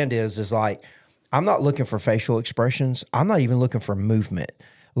don't understand is I'm not looking for facial expressions. I'm not even looking for movement.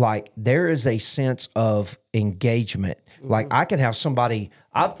 Like, there is a sense of engagement. Like, I can have somebody,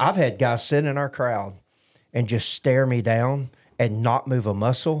 I've had guys sit in our crowd and just stare me down and not move a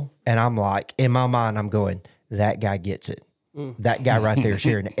muscle. And I'm like, in my mind, I'm going, that guy gets it. That guy right there is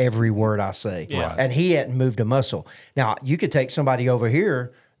hearing every word I say. Yeah. And he hadn't moved a muscle. Now, you could take somebody over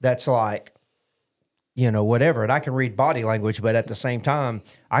here that's like, whatever, and I can read body language, but at the same time,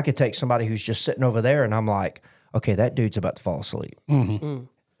 I could take somebody who's just sitting over there and I'm like, okay, that dude's about to fall asleep.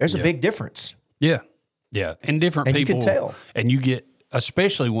 There's a big difference. Yeah. Yeah. And different people. You can tell. And you get,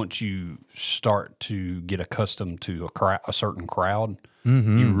 especially once you start to get accustomed to a certain crowd,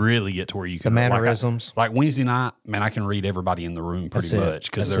 you really get to where you can. The mannerisms. Like Wednesday night, man, I can read everybody in the room pretty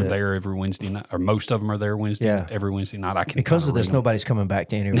much because they're there every Wednesday night, or most of them are there every Wednesday night. I can because of this, nobody's coming back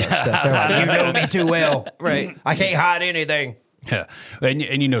to any of our stuff. They're like, you know me too well. Right. I can't hide anything. Yeah.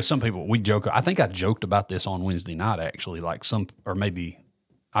 And some people, we joke. I think I joked about this on Wednesday night, actually, or maybe,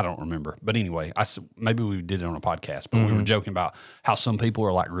 I don't remember. But anyway, maybe we did it on a podcast, but we were joking about how some people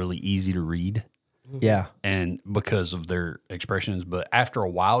are really easy to read. Yeah. And because of their expressions. But after a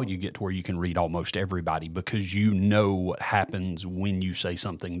while, you get to where you can read almost everybody because you know what happens when you say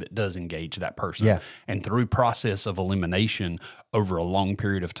something that does engage that person. Yeah. And through process of elimination over a long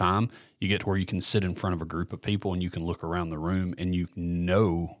period of time, you get to where you can sit in front of a group of people and you can look around the room and you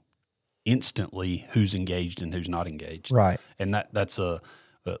know instantly who's engaged and who's not engaged. Right. And that's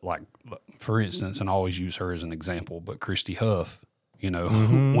for instance, and I always use her as an example, but Christy Huff,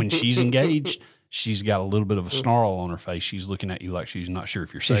 when she's engaged, she's got a little bit of a snarl on her face. She's looking at you like she's not sure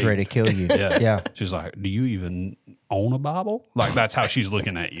if you're saved. She's ready to kill you. Yeah. Yeah. She's like, do you even own a Bible? That's how she's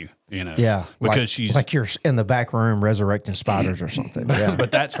looking at you, Yeah. Because she's like you're in the back room resurrecting spiders or something. Yeah.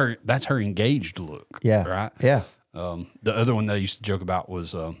 But that's her engaged look. Yeah. Right? Yeah. The other one that I used to joke about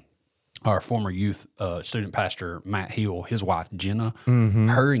was our former youth student pastor, Matt Hill, his wife, Jenna.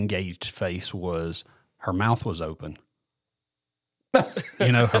 Her engaged face was, her mouth was open.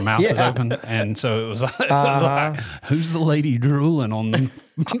 Her mouth was open, and so it was like, who's the lady drooling on the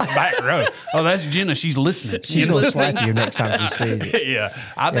back row? Oh, that's Jenna. She's listening. She's going to slap you next time she sees it. Yeah,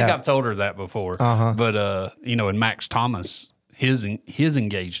 I think I've told her that before. But and Max Thomas, his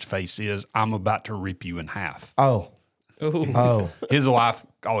engaged face is, I'm about to rip you in half. Oh. His wife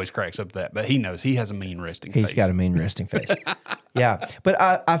always cracks up at that, but he knows he has a mean resting face. He's got a mean resting face. Yeah, but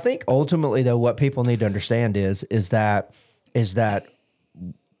I think ultimately though, what people need to understand is that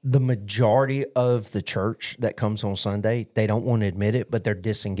the majority of the church that comes on Sunday, they don't want to admit it, but they're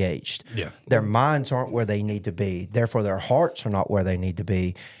disengaged. Yeah. Their minds aren't where they need to be. Therefore, their hearts are not where they need to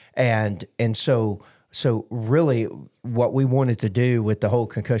be. And so really what we wanted to do with the whole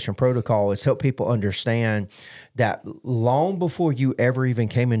concussion protocol is help people understand that long before you ever even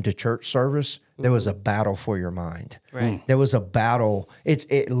came into church service, there was a battle for your mind. Right. There was a battle.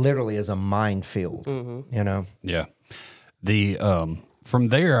 It literally is a minefield, you know? Yeah. From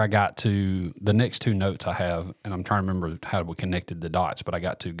there, I got to the next two notes I have, and I'm trying to remember how we connected the dots, but I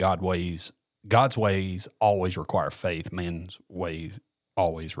got to God's ways always require faith. Man's ways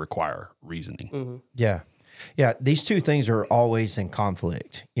always require reasoning. Yeah. Yeah. These two things are always in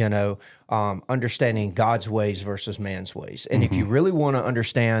conflict, you know, understanding God's ways versus man's ways. And if you really want to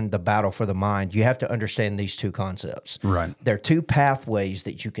understand the battle for the mind, you have to understand these two concepts. Right. They're two pathways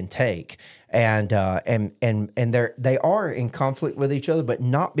that you can take. And they are in conflict with each other, but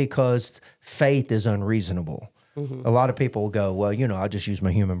not because faith is unreasonable. A lot of people will go, well, you know, I'll just use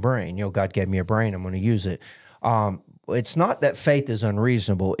my human brain. You know, God gave me a brain, I'm going to use it. It's not that faith is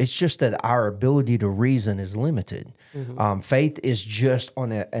unreasonable. It's just that our ability to reason is limited. Faith is just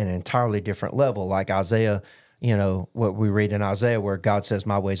on an entirely different level, like Isaiah, you know, what we read in Isaiah where God says,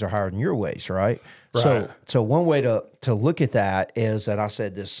 my ways are higher than your ways, right? So one way to look at that is, and I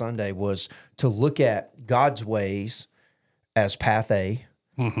said this Sunday, was to look at God's ways as path A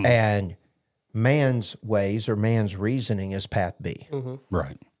and man's ways or man's reasoning as path B.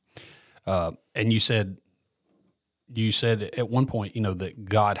 Right. And you said at one point, you know, that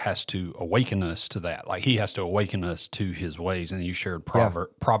God has to awaken us to that. Like he has to awaken us to his ways. And you shared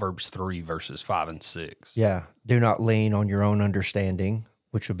Proverbs 3, verses 5 and 6. Yeah. Do not lean on your own understanding,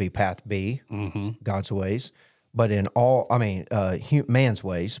 which would be path B, God's ways. But in all, man's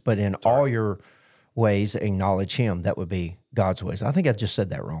ways, but in all your ways, acknowledge him. That would be God's ways. I think I just said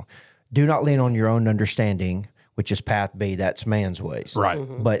that wrong. Do not lean on your own understanding, which is path B. That's man's ways. Right.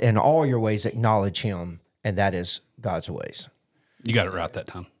 But in all your ways, acknowledge him. And that is God's ways. You got it right that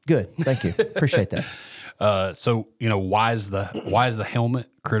time. Good. Thank you. Appreciate that. So, you know, why is the helmet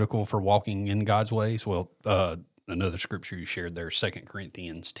critical for walking in God's ways? Well, another scripture you shared there, 2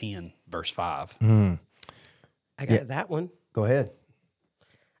 Corinthians 10, verse 5. I got that one. Go ahead.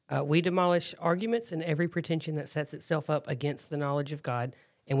 We demolish arguments and every pretension that sets itself up against the knowledge of God,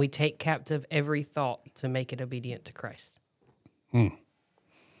 and we take captive every thought to make it obedient to Christ.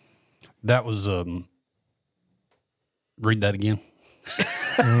 That was... Read that again.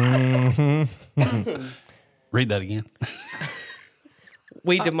 Read that again.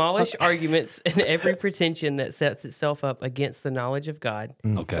 We demolish arguments and every pretension that sets itself up against the knowledge of God.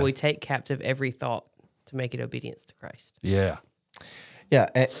 Okay. We take captive every thought to make it obedience to Christ. Yeah. Yeah.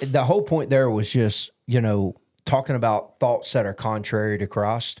 The whole point there was just, you know, talking about thoughts that are contrary to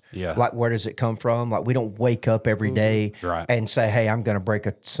Christ. Yeah. Like, where does it come from? Like, we don't wake up every day Right. and say, hey, I'm going to break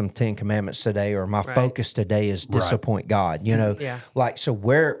some 10 commandments today, or my focus today is disappoint God, you know? Yeah. Like, so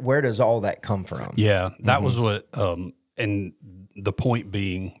where does all that come from? Yeah. That was what, and the point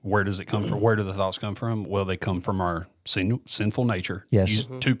being, where does it come from? Where do the thoughts come from? Well, they come from our sinful nature. Yes.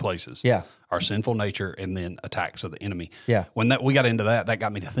 Two places. Yeah. Our sinful nature and then attacks of the enemy. Yeah. When we got into that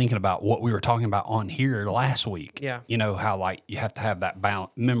got me to thinking about what we were talking about on here last week. Yeah. You know, how like you have to have that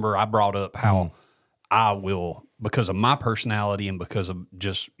balance. Remember, I brought up how I will, because of my personality and because of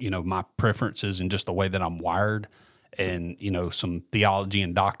just, you know, my preferences and just the way that I'm wired, and, you know, some theology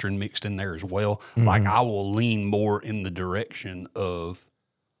and doctrine mixed in there as well. Like I will lean more in the direction of,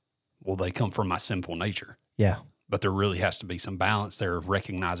 well, they come from my sinful nature. Yeah. But there really has to be some balance there of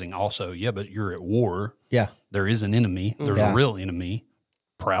recognizing also, but you're at war. Yeah. There is an enemy. There's Yeah. a real enemy,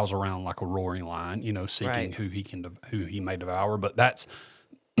 prowls around like a roaring lion, you know, seeking Right. who he may devour. But that's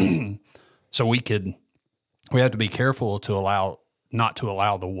so we have to be careful not to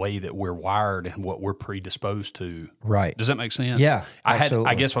allow the way that we're wired and what we're predisposed to. Right. Does that make sense? Yeah, I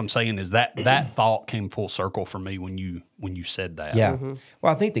absolutely. guess what I'm saying is that thought came full circle for me when you said that. Yeah.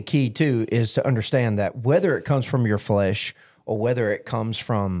 Well, I think the key too is to understand that whether it comes from your flesh or whether it comes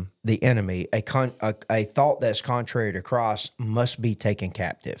from the enemy, a thought that's contrary to Christ must be taken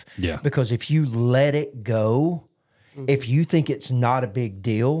captive. Yeah. Because if you let it go, if you think it's not a big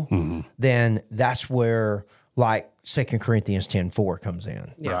deal, then that's where like 2 Corinthians 10:4 comes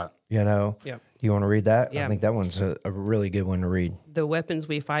in. Yeah. Right. You know? Yeah. Do you want to read that? Yeah. I think that one's a really good one to read. The weapons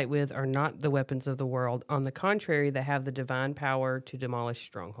we fight with are not the weapons of the world. On the contrary, they have the divine power to demolish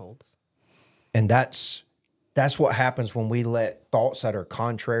strongholds. And that's That's what happens when we let thoughts that are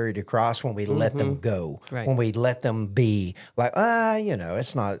contrary to Christ, when we let them go, Right. when we let them be like,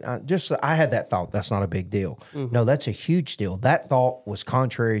 it's not I had that thought. That's not a big deal. No, that's a huge deal. That thought was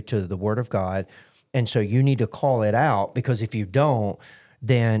contrary to the word of God. And so you need to call it out, because if you don't,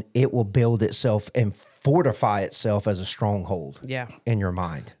 then it will build itself and fortify itself as a stronghold in your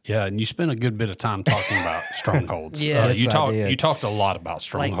mind. Yeah, and you spent a good bit of time talking about strongholds. Yes. You I did. you talked a lot about Like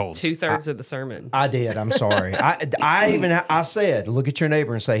strongholds. 2/3 of the sermon. I did. I'm sorry. I said, look at your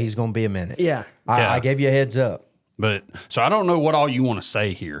neighbor and say he's going to be a minute. Yeah. I gave you a heads up. But so I don't know what all you want to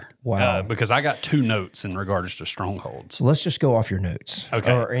say here. Wow. Because I got 2 notes in regards to strongholds. Let's just go off your notes.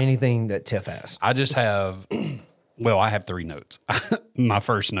 Okay. Or anything that Tiff has. I just have, well, I have 3 notes. My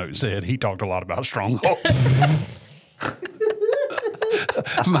first note said he talked a lot about strongholds.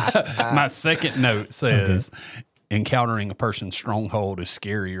 my second note says encountering a person's stronghold is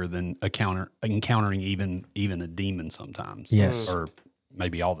scarier than encountering even a demon sometimes. Yes. Or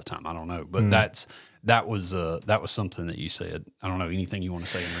maybe all the time. I don't know. But that was something that you said. I don't know anything you want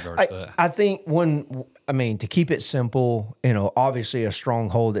to say in regards to that. I think to keep it simple, obviously a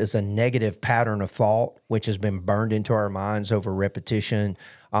stronghold is a negative pattern of thought which has been burned into our minds over repetition.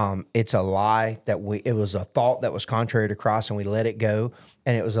 It's a lie it was a thought that was contrary to Christ, and we let it go,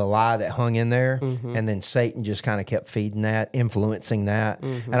 and it was a lie that hung in there, and then Satan just kind of kept feeding that, influencing that.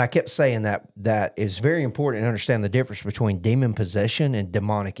 And I kept saying that is very important to understand the difference between demon possession and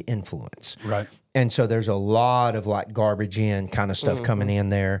demonic influence. Right. And so there's a lot of like garbage in kind of stuff coming in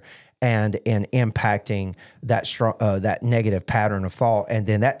there and impacting that negative pattern of thought. And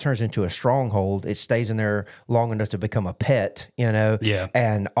then that turns into a stronghold. It stays in there long enough to become a pet, Yeah.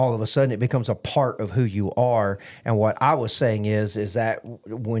 and all of a sudden it becomes a part of who you are. And what I was saying is that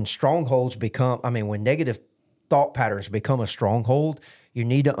when strongholds when negative thought patterns become a stronghold, you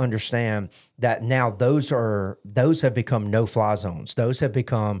need to understand that now those have become no-fly zones. Those have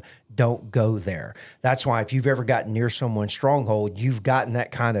become don't go there. That's why if you've ever gotten near someone's stronghold, you've gotten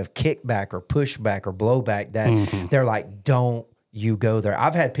that kind of kickback or pushback or blowback that they're like, don't you go there.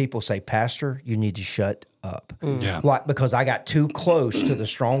 I've had people say, Pastor, you need to shut up. Yeah. Like, because I got too close to the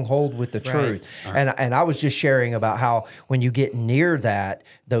stronghold with the truth. And I was just sharing about how when you get near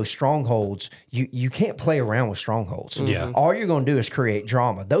those strongholds, you can't play around with strongholds. Yeah. All you're going to do is create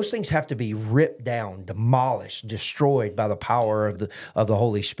drama. Those things have to be ripped down, demolished, destroyed by the power of the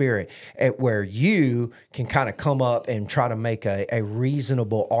Holy Spirit, where you can kind of come up and try to make a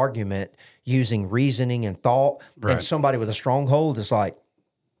reasonable argument using reasoning and thought. Right. And somebody with a stronghold is like,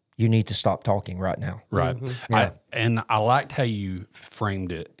 you need to stop talking right now. Right. Yeah. I liked how you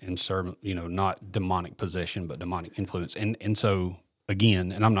framed it in certain, not demonic possession, but demonic influence. And so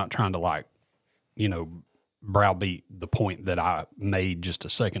again, and I'm not trying to browbeat the point that I made just a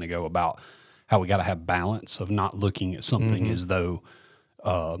second ago about how we got to have balance of not looking at something as though,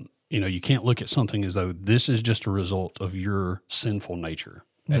 you can't look at something as though this is just a result of your sinful nature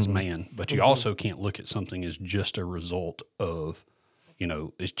as man, but you also can't look at something as just a result of,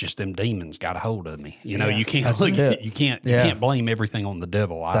 it's just them demons got a hold of me. You can't look at it. You can't blame everything on the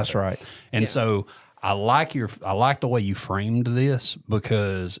devil either. That's right. And so I like the way you framed this,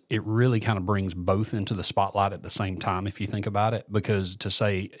 because it really kind of brings both into the spotlight at the same time, if you think about it, because to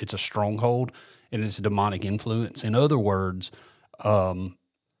say it's a stronghold and it's a demonic influence, in other words,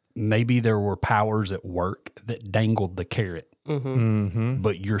 maybe there were powers at work that dangled the carrot,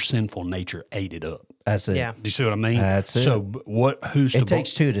 but your sinful nature ate it up. That's it. Yeah. Do you see what I mean? That's it. So It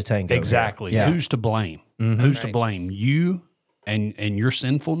takes two to tango. Exactly. Yeah. Who's to blame? Who's to blame? You and your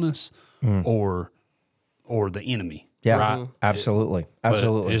sinfulness, or the enemy? Yeah. Right. Absolutely. But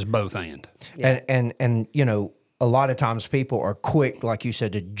Absolutely. it's both and. And a lot of times people are quick, like you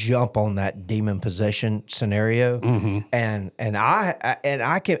said, to jump on that demon possession scenario. And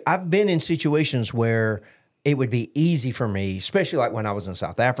I've been in situations where it would be easy for me, especially like when I was in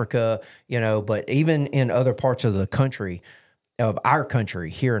South Africa, but even in other parts of our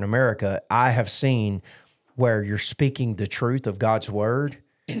country here in America, I have seen where you're speaking the truth of God's word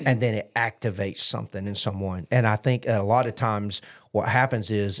and then it activates something in someone. And I think a lot of times what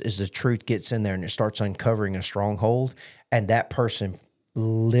happens is the truth gets in there and it starts uncovering a stronghold, and that person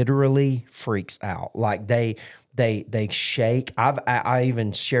literally freaks out. Like they shake. I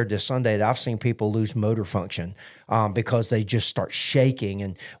even shared this Sunday that I've seen people lose motor function because they just start shaking.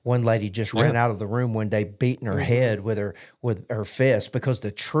 And one lady just ran out of the room one day, beating her head with her fist, because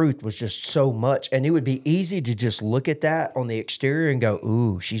the truth was just so much. And it would be easy to just look at that on the exterior and go,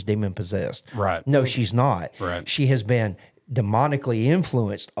 "Ooh, she's demon possessed." Right. No, she's not. Right. She has been demonically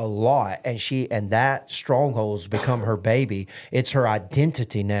influenced a lot, and that stronghold's become her baby. It's her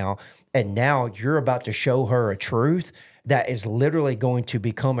identity now. And now you're about to show her a truth that is literally going to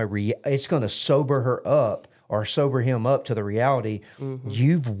become it's going to sober her up or sober him up to the reality.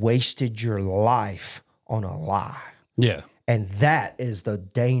 You've wasted your life on a lie. Yeah. And that is the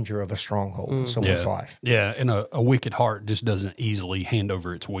danger of a stronghold in someone's life. Yeah, and a wicked heart just doesn't easily hand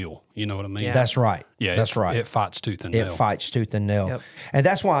over its will. You know what I mean? Yeah. That's right. Yeah, that's right. It fights tooth and nail. It fights tooth and nail. Yep. And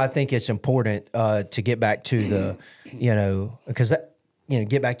that's why I think it's important to get back to the, because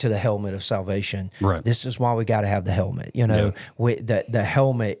get back to the helmet of salvation. Right. This is why we got to have the helmet. The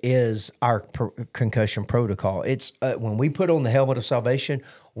helmet is our concussion protocol. It's when we put on the helmet of salvation,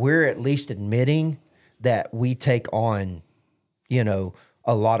 we're at least admitting that we take on,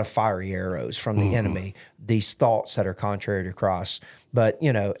 a lot of fiery arrows from the enemy, these thoughts that are contrary to Christ. But,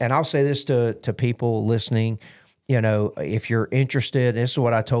 and I'll say this to people listening, if you're interested, this is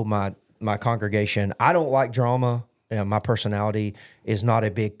what I told my congregation. I don't like drama. My personality is not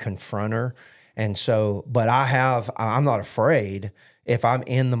a big confronter. And so, but I'm not afraid. If I'm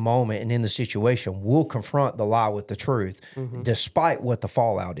in the moment and in the situation, we'll confront the lie with the truth, despite what the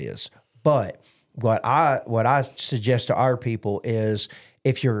fallout is. But what I suggest to our people is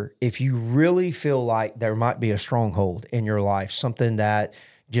if you really feel like there might be a stronghold in your life, something that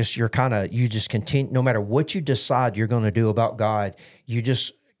you just continue, no matter what you decide you're going to do about God, you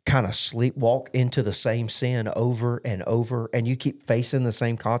just kind of sleepwalk into the same sin over and over, and you keep facing the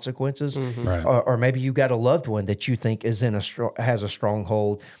same consequences. Right. Or maybe you got a loved one that you think is has a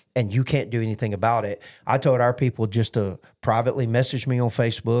stronghold, and you can't do anything about it. I told our people just to privately message me on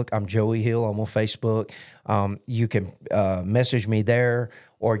Facebook. I'm Joey Hill. I'm on Facebook. You can message me there,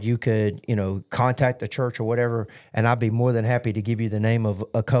 or you could, contact the church or whatever, and I'd be more than happy to give you the name of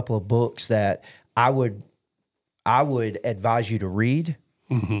a couple of books that I would advise you to read.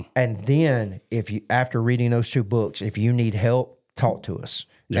 And then after reading those two books, if you need help, talk to us,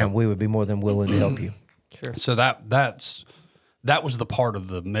 and we would be more than willing to help you. Sure. So that was the part of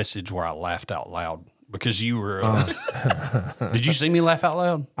the message where I laughed out loud because you were. Did you see me laugh out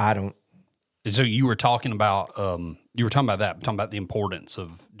loud? I don't. So you were talking about talking about the importance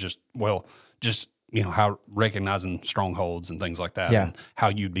of just how recognizing strongholds and things like that, and how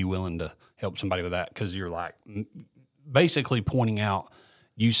you'd be willing to help somebody with that, because you're like basically pointing out.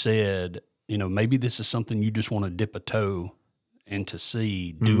 You said, maybe this is something you just want to dip a toe and to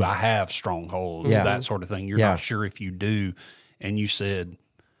see, do I have strongholds, that sort of thing. You're not sure if you do. And you said,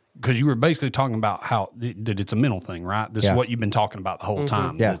 because you were basically talking about how that it's a mental thing, right? This is what you've been talking about the whole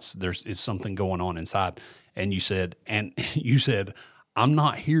time. Yeah. It's something going on inside. And you said, I'm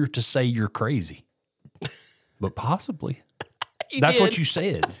not here to say you're crazy, but possibly. That's what you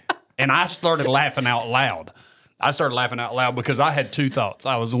said. And I started laughing out loud. Because I had two thoughts.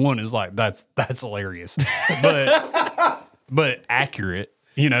 I was one is like, that's hilarious, but accurate,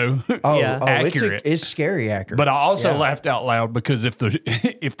 accurate. It's scary accurate. But I also laughed out loud because if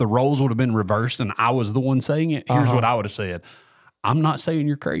the roles would have been reversed and I was the one saying it, here's what I would have said. I'm not saying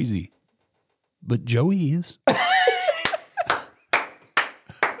you're crazy, but Joey is.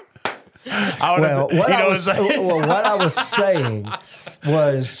 What I was saying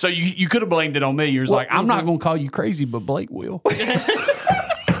was... So you could have blamed it on me. You're like, I'm not going to call you crazy, but Blake will.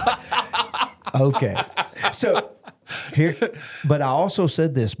 Okay. So but I also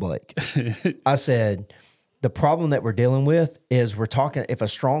said this, Blake. I said, the problem that we're dealing with is we're talking, if a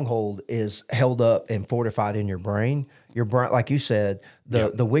stronghold is held up and fortified in your brain, like you said,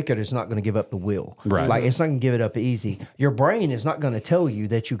 the wicked is not going to give up the will. Right. Like, it's not going to give it up easy. Your brain is not going to tell you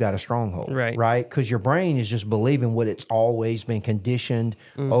that you got a stronghold. Right. Right? Because your brain is just believing what it's always been conditioned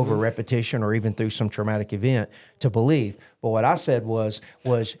over repetition or even through some traumatic event to believe. But what I said was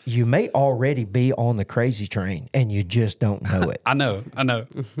you may already be on the crazy train and you just don't know it. I know.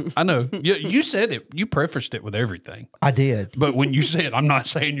 You said it. You prefaced it with everything. I did. But when you said, I'm not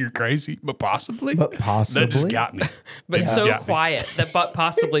saying you're crazy, but possibly. But possibly. That just got me. But so quiet. That but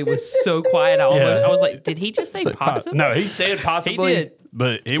possibly was so quiet. I was like, did he just say possibly? No, he said possibly. He did.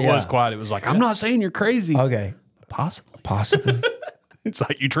 But it was quiet. It was like, I'm not saying you're crazy. Okay. Possibly. It's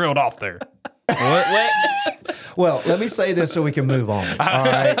like you trailed off there. What? Well, let me say this so we can move on. All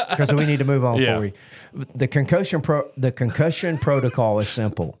right, because we need to move on for you. The concussion protocol is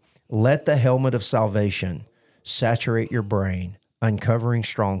simple. Let the helmet of salvation saturate your brain, uncovering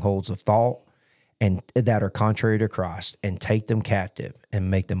strongholds of thought and that are contrary to Christ, and take them captive and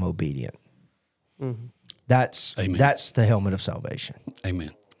make them obedient. Mm-hmm. That's the helmet of salvation.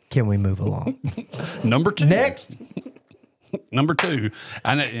 Amen. Can we move along? Number 2. Next. Number 2,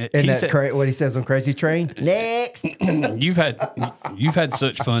 and And what he says on Crazy Train. Next. you've had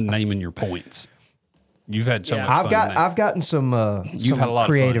such fun naming your points. You've had so much fun. I've gotten some had a lot of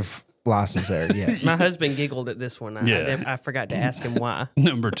creative license there. Yes. My husband giggled at this one. I forgot to ask him why.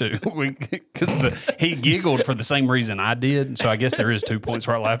 Number 2, because he giggled for the same reason I did. So I guess there is 2 points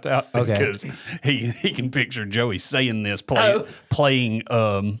where I laughed out. Because he can picture Joey saying this, playing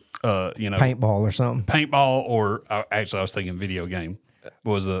paintball or something. Paintball, or actually I was thinking video game.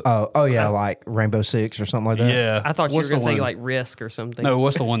 What was the like Rainbow Six or something like that. Yeah, I thought you were going to say like Risk or something. No,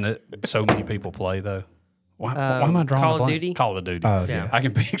 what's the one that so many people play though? Why am I drawing Call a of blank? Duty? Call of Duty. Oh, yeah. I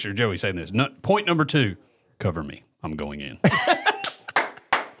can picture Joey saying this. Point number 2, cover me. I'm going in.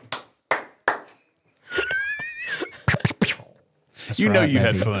 You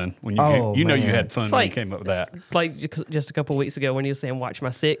had fun when you know you had fun when you came up with that. Like just a couple weeks ago when you were saying "Watch my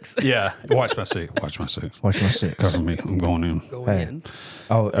 6." Yeah, watch my 6. Watch my 6. Watch my 6. Cover me. I'm going in. In.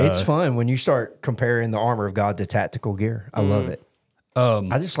 Oh, it's fun when you start comparing the armor of God to tactical gear. I love it.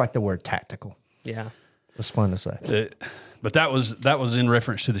 I just like the word tactical. Yeah, It's fun to say. But that was in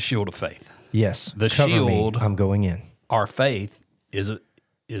reference to the shield of faith. Yes, The cover me, shield. I'm going in. Our faith is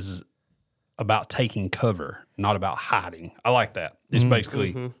about taking cover, not about hiding. I like that. It's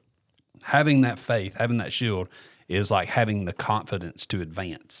basically having that faith, having that shield is like having the confidence to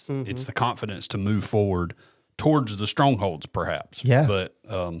advance. It's the confidence to move forward towards the strongholds, perhaps. Yeah. But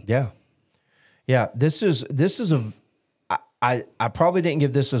Yeah. This is I probably didn't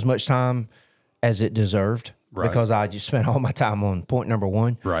give this as much time as it deserved because I just spent all my time on point number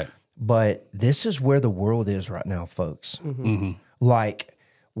 1. right. But this is where the world is right now, folks. Like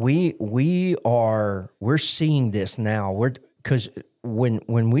we're seeing this now. Because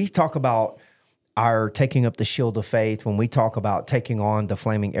when we talk about our taking up the shield of faith, when we talk about taking on the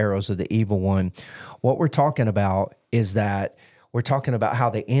flaming arrows of the evil one, what we're talking about is that we're talking about how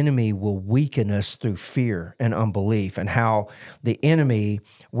the enemy will weaken us through fear and unbelief, and how the enemy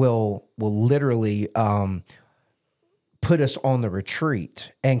will literally put us on the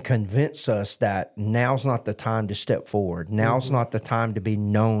retreat and convince us that now's not the time to step forward. Now's not the time to be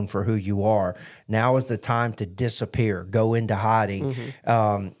known for who you are. Now is the time to disappear, go into hiding.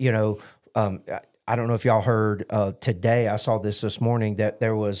 I don't know if y'all heard today, I saw this morning, that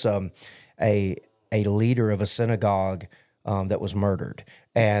there was a leader of a synagogue that was murdered,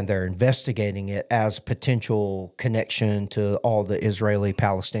 and they're investigating it as potential connection to all the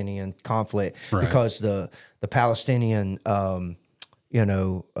Israeli-Palestinian conflict because the Palestinian, what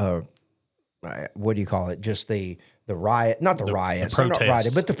do you call it? Just the riot, not the riots, the not protests.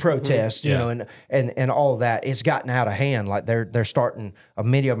 rioting, but the protests, you know, and all of that. It's gotten out of hand. Like they're starting.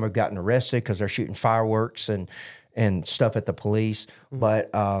 Many of them have gotten arrested because they're shooting fireworks and stuff at the police.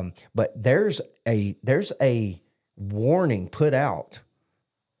 But there's a warning put out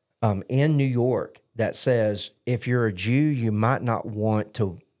in New York that says if you're a Jew, you might not want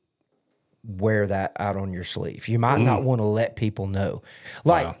to wear that out on your sleeve. You might not want to let people know.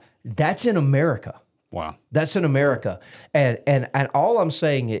 Like that's in America. Wow. That's in America. And all I'm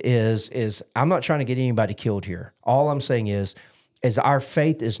saying is I'm not trying to get anybody killed here. All I'm saying is our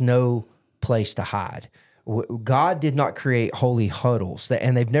faith is no place to hide. God did not create holy huddles,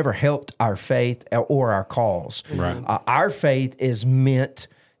 and they've never helped our faith or our cause. Right. Our faith is meant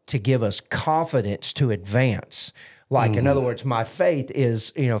to give us confidence to advance. Like, in other words, my faith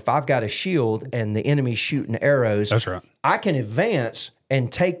is, if I've got a shield and the enemy's shooting arrows, That's right. I can advance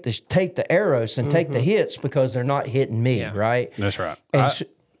and take the arrows and take the hits because they're not hitting me, right? That's right. And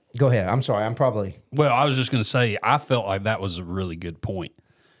go ahead. I'm sorry. I'm probably... Well, I was just going to say, I felt like that was a really good point.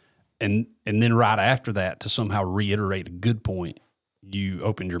 And then right after that, to somehow reiterate a good point, you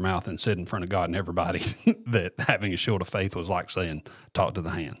opened your mouth and said in front of God and everybody that having a shield of faith was like saying, talk to the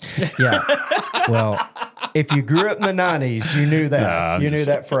hand. Yeah. Well, if you grew up in the 90s, you knew that. Knew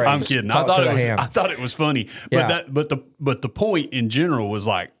that phrase. I'm kidding. I thought it was funny. But but the point in general was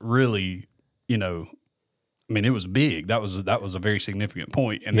like really, it was big. That was a very significant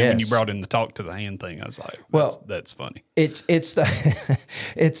point. And then when you brought in the talk to the hand thing, I was like, that's funny. It's the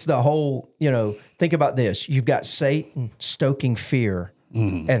it's the whole, think about this. You've got Satan stoking fear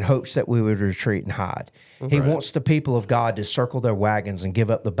and hopes that we would retreat and hide. He wants the people of God to circle their wagons and give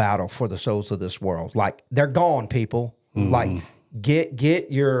up the battle for the souls of this world. Like, they're gone, people. Like,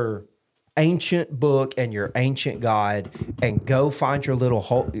 get your ancient book and your ancient guide and go find your little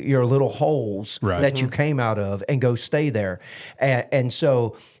holes that you came out of and go stay there. And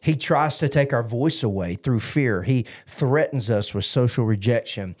so he tries to take our voice away through fear. He threatens us with social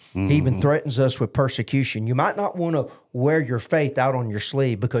rejection. He even threatens us with persecution. You might not want to wear your faith out on your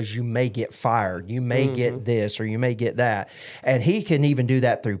sleeve because you may get fired. You may get this or you may get that. And he can even do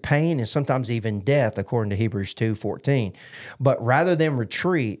that through pain and sometimes even death, according to Hebrews 2:14. But rather than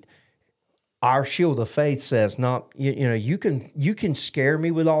retreat, our shield of faith says, "No, you can scare me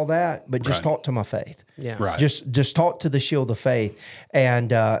with all that, but just talk to my faith. Yeah, Right. Just talk to the shield of faith."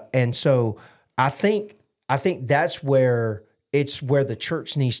 And so I think that's where the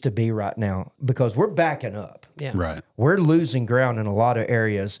church needs to be right now, because we're backing up. Yeah. Right. We're losing ground in a lot of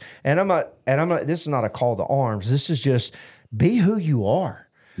areas, and I'm not. This is not a call to arms. This is just be who you are.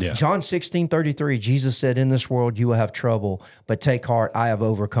 Yeah. John 16:33, Jesus said, "In this world you will have trouble, but take heart, I have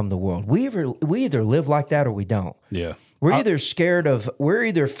overcome the world." We either live like that or we don't. Yeah. We're either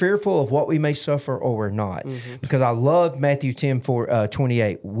fearful of what we may suffer or we're not. Because I love Matthew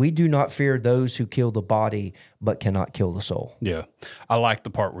 10:28. We do not fear those who kill the body, but cannot kill the soul. Yeah. I like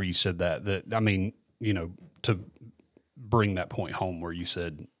the part where you said that, I mean, to bring that point home where you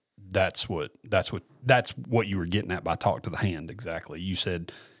said that's what you were getting at by talk to the hand. Exactly. You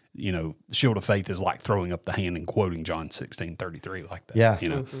said, the shield of faith is like throwing up the hand and quoting John 16:33 like that. Yeah.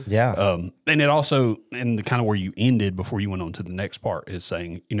 Yeah. And it also, and the kind of where you ended before you went on to the next part is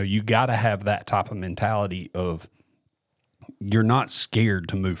saying, you got to have that type of mentality of you're not scared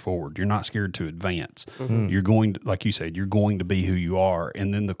to move forward. You're not scared to advance. You're going to, like you said, you're going to be who you are.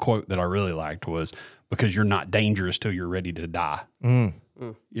 And then the quote that I really liked was, because you're not dangerous till you're ready to die. In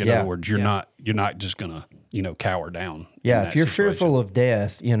other words, you're not just gonna, cower down. Yeah, if you're fearful of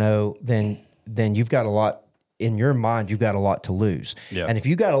death, then you've got a lot in your mind. You've got a lot to lose. Yeah. And if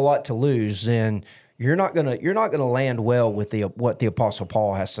you got a lot to lose, then you're not gonna land well with what the Apostle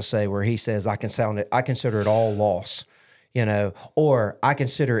Paul has to say, where he says, I consider it all loss, or I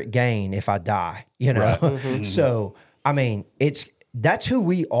consider it gain if I die, Right. So I mean, that's who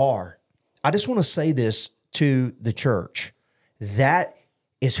we are. I just want to say this to the church. That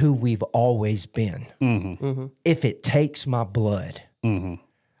is who we've always been. If it takes my blood,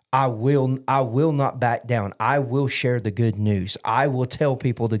 I will not back down. I will share the good news. I will tell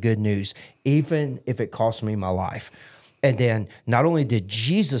people the good news, even if it costs me my life. And then not only did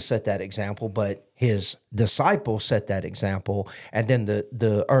Jesus set that example, but his disciples set that example. And then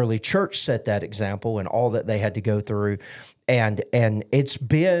the early church set that example and all that they had to go through. And it's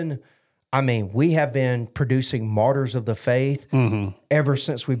been... we have been producing martyrs of the faith ever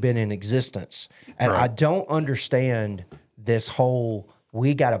since we've been in existence. And I don't understand this whole,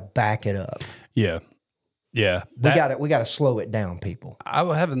 we got to back it up. Yeah. Yeah. We got to slow it down, people. I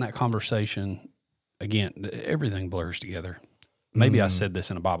was having that conversation again. Everything blurs together. Maybe I said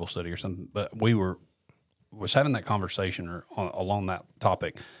this in a Bible study or something, but was having that conversation along that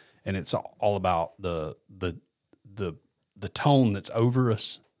topic, and it's all about the tone that's over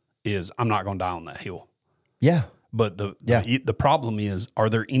us. Is I'm not going to die on that hill. Yeah. But the problem is, are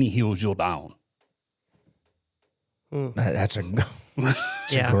there any hills you'll die on? That's a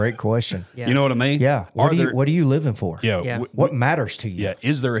great question. Yeah. You know what I mean? Yeah. What are you living for? Yeah. What matters to you? Yeah.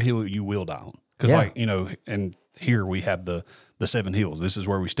 Is there a hill you will die on? Because and here we have the 7 hills. This is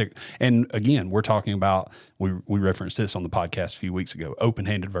where we stick. And again, we're talking about, we referenced this on the podcast a few weeks ago,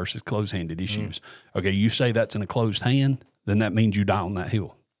 open-handed versus closed-handed issues. Okay. You say that's in a closed hand, then that means you die on that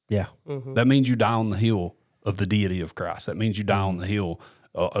hill. Yeah. That means you die on the hill of the deity of Christ. That means you die on the hill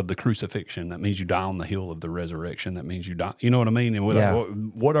of the crucifixion. That means you die on the hill of the resurrection. That means you die. You know what I mean? And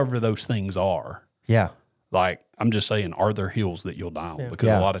whatever those things are. Yeah. Like, I'm just saying, are there hills that you'll die on? Because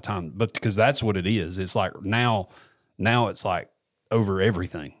a lot of times, because that's what it is. It's like now it's like over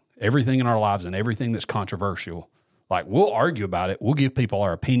everything in our lives and everything that's controversial. Like, we'll argue about it. We'll give people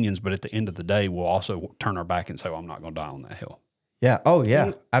our opinions, but at the end of the day, we'll also turn our back and say, well, I'm not going to die on that hill. Yeah. Oh,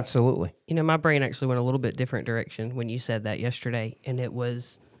 yeah. Absolutely. My brain actually went a little bit different direction when you said that yesterday, and it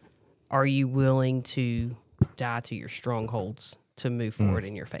was, are you willing to die to your strongholds to move forward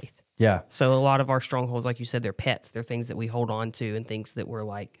in your faith? Yeah. So a lot of our strongholds, like you said, they're pets. They're things that we hold on to and things that we're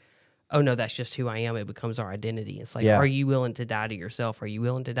like, oh, no, that's just who I am. It becomes our identity. It's like, are you willing to die to yourself? Are you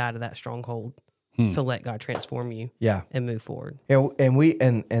willing to die to that stronghold to let God transform you and move forward? Yeah,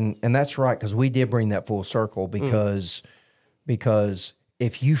 and that's right, because we did bring that full circle because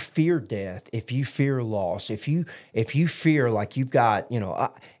if you fear death, if you fear loss, if you fear like you've got,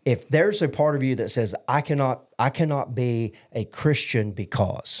 if there's a part of you that says I cannot be a Christian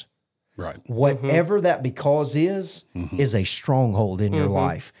because, Right. Whatever that because is a stronghold in your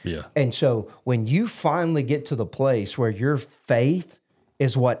life. Yeah. And so when you finally get to the place where your faith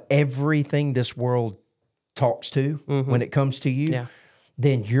is what everything this world talks to when it comes to you,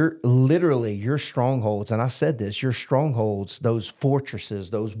 then you're literally your strongholds. And I said this, your strongholds, those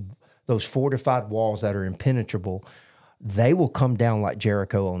fortresses, those fortified walls that are impenetrable, they will come down like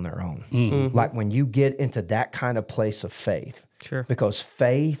Jericho on their own. Like when you get into that kind of place of faith. Sure. Because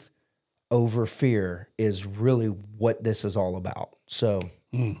faith over fear is really what this is all about. So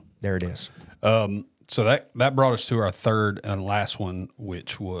there it is. So that brought us to our third and last one,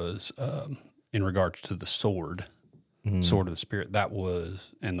 which was in regards to the sword, sword of the Spirit. That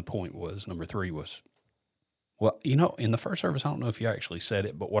was, and the point was, number 3 was, well, in the first service, I don't know if you actually said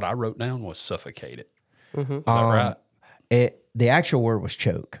it, but what I wrote down was suffocate it. Is that right? The actual word was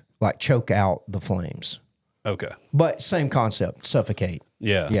choke, like choke out the flames. Okay. But same concept, suffocate.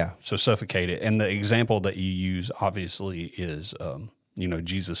 Yeah. Yeah. So suffocate it. And the example that you use, obviously, is,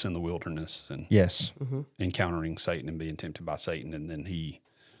 Jesus in the wilderness and Yes. encountering Satan and being tempted by Satan, and then he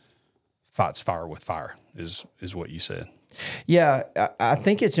fights fire with fire, is what you said. Yeah, I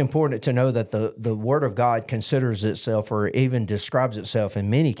think it's important to know that the Word of God considers itself or even describes itself in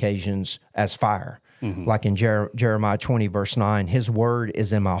many occasions as fire. Like in Jeremiah 20, verse 9, his word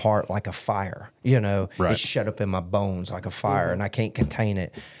is in my heart like a fire. Right. It's shut up in my bones like a fire, and I can't contain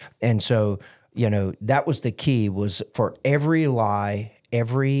it. And so, that was the key, was for every lie,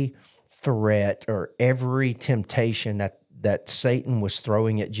 every threat, or every temptation that Satan was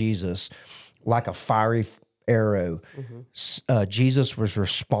throwing at Jesus, like a fiery arrow, Jesus was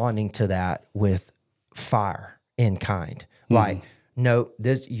responding to that with fire in kind. Like, no,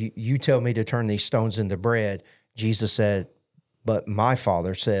 this you tell me to turn these stones into bread. Jesus said, but my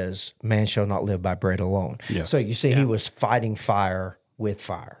Father says, man shall not live by bread alone. Yeah. So you see, he was fighting fire with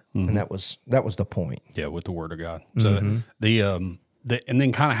fire, and that was the point. Yeah, with the Word of God. So and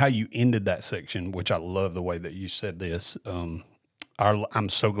then kind of how you ended that section, which I love the way that you said this. I'm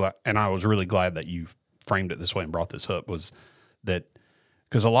so glad, and I was really glad that you framed it this way and brought this up, was that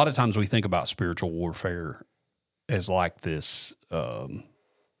because a lot of times we think about spiritual warfare as like this,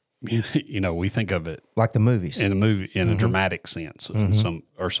 we think of it Like the movies. in a dramatic sense in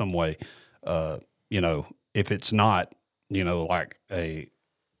some way. If it's not, like a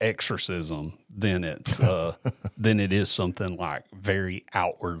exorcism, then it's then it is something like very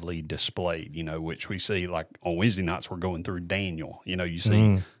outwardly displayed, which we see like on Wednesday nights we're going through Daniel. You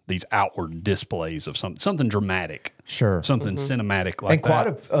see these outward displays of something dramatic, Sure. something cinematic like And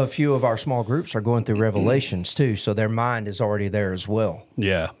quite a few of our small groups are going through Revelations too, so their mind is already there as well.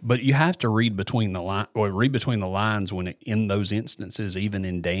 Yeah, but you have to read between the lines when in those instances, even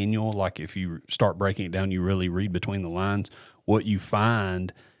in Daniel. Like if you start breaking it down, you really read between the lines. What you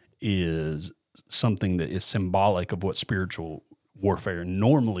find is something that is symbolic of what spiritual warfare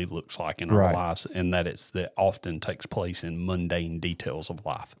normally looks like in our lives, and that often takes place in mundane details of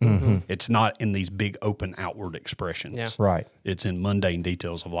life. It's not in these big open outward expressions. Yeah. Right. It's in mundane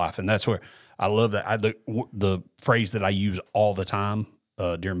details of life, and that's where I love that. The phrase that I use all the time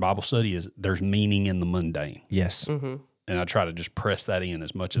during Bible study is "there's meaning in the mundane." Yes. And I try to just press that in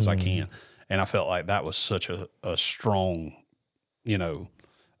as much as I can. And I felt like that was such a strong,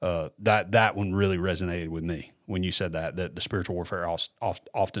 that one really resonated with me when you said that the spiritual warfare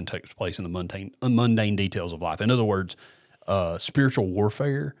often takes place in the mundane details of life. In other words, spiritual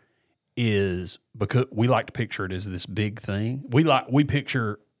warfare is, because we like to picture it as this big thing. We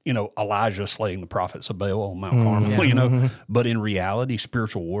picture, Elijah slaying the prophets of Baal on Mount Carmel, but in reality,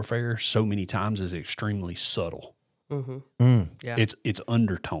 spiritual warfare so many times is extremely subtle. Yeah. It's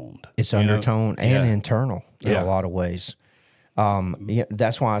undertoned. It's undertone and internal in Yeah. a lot of ways.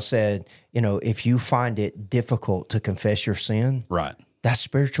 That's why I said, if you find it difficult to confess your sin, Right. that's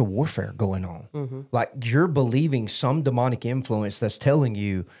spiritual warfare going on. Like you're believing some demonic influence that's telling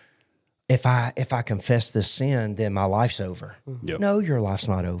you, if I confess this sin, then my life's over. Yep. No, your life's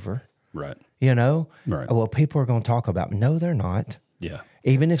not over. Right. Right. Well, people are going to talk about, no, they're not. Yeah.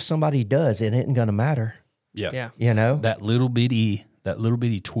 Even if somebody does, it isn't going to matter. Yeah. Yeah. That little bitty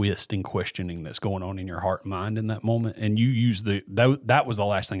twist in questioning that's going on in your heart and mind in that moment. And you use that was the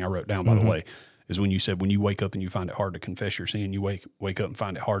last thing I wrote down, by the way, is when you said, when you wake up and you find it hard to confess your sin, you wake up and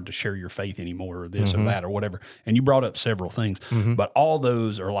find it hard to share your faith anymore, or this or that or whatever. And you brought up several things, but all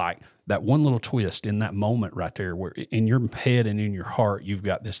those are like that one little twist in that moment right there, where in your head and in your heart, you've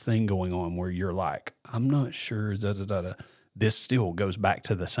got this thing going on where you're like, I'm not sure, This still goes back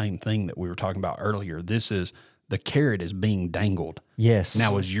to the same thing that we were talking about earlier. This is, the carrot is being dangled. Yes.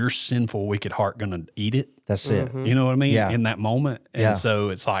 Now, is your sinful, wicked heart going to eat it? That's it. You know what I mean? Yeah. In that moment. And so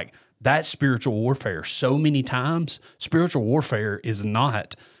it's like, That's spiritual warfare. So many times, spiritual warfare is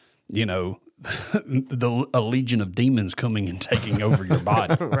not, a legion of demons coming and taking over your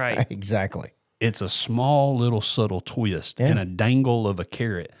body. Right. Exactly. It's a small little subtle twist and a dangle of a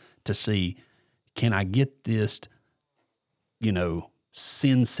carrot to see, can I get this,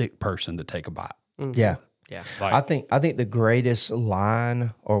 sin sick person to take a bite? Mm-hmm. Yeah. Yeah. Like, I think the greatest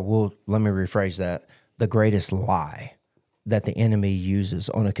line, let me rephrase that, the greatest lie that the enemy uses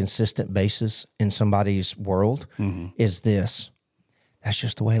on a consistent basis in somebody's world is this: that's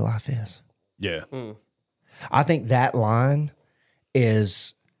just the way life is. yeah. I think that line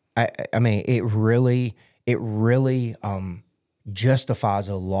is, I mean, it really justifies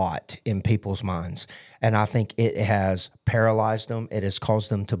a lot in people's minds. And I think it has paralyzed them. It has caused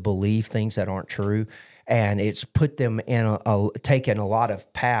them to believe things that aren't true. And it's put them in taken a lot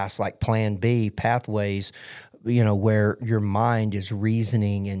of paths, like plan B pathways, where your mind is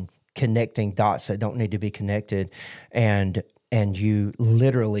reasoning and connecting dots that don't need to be connected. And you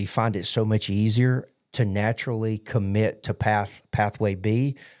literally find it so much easier to naturally commit to pathway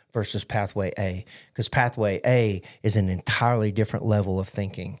B versus pathway A, because pathway A is an entirely different level of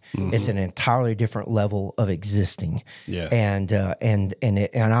thinking. It's an entirely different level of existing. Yeah. And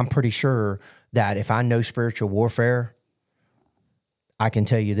I'm pretty sure that if I know spiritual warfare, I can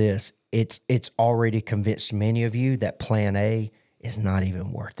tell you this: it's already convinced many of you that plan A is not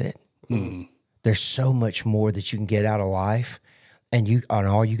even worth it. There's so much more that you can get out of life, and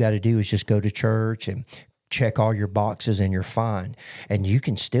all you got to do is just go to church and check all your boxes, and you're fine. And you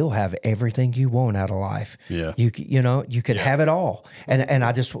can still have everything you want out of life. Yeah. You could have it all. And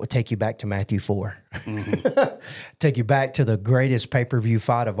I just take you back to Matthew 4. Take you back to the greatest pay-per-view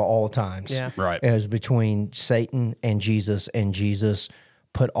fight of all times. Yeah. Right. It was between Satan and Jesus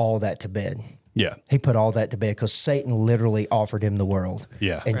put all that to bed. Yeah. He put all that to bed because Satan literally offered him the world.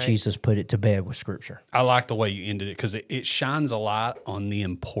 Yeah. And Right. Jesus put it to bed with Scripture. I like the way you ended it because it shines a light on the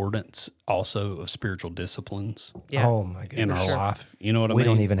importance also of spiritual disciplines Yeah. Oh, my goodness. in our life. You know what I We mean?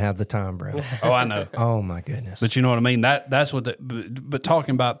 don't even have the time, bro. Oh, I know. Oh, my goodness. But you know what I mean? That's what but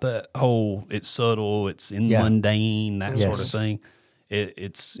talking about the whole, it's subtle, it's Yeah. mundane, that sort of Yes. thing.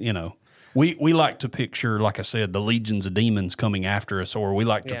 It's, we like to picture, like I said, the legions of demons coming after us, or we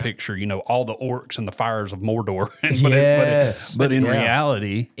like to Yeah. picture, all the orcs and the fires of Mordor. Yes. But in Yeah.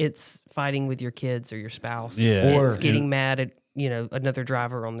 reality, It's fighting with your kids or your spouse. Yeah. Or- It's getting mad at, another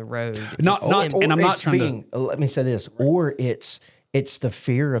driver on the road. Not- It's- and I'm not it's trying to- being, let me say this, or it's the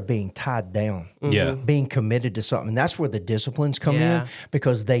fear of being tied down. Yeah. Being committed to something. That's where the disciplines come Yeah. in,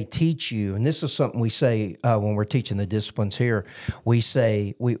 because they teach you, and this is something we say when we're teaching the disciplines here. We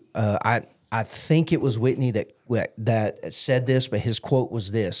say, I think it was Whitney that said this, but his quote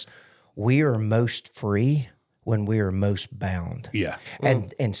was this: "We are most free when we are most bound." yeah.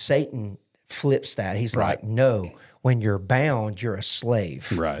 And Satan flips that. He's Right. like, "No, when you're bound, you're a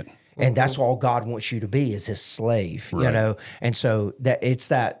slave." Right. And that's all God wants you to be, is his slave, Right. And so that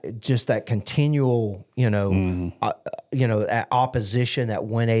continual, that opposition, that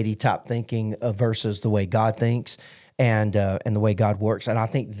 180 type thinking versus the way God thinks and the way God works. And I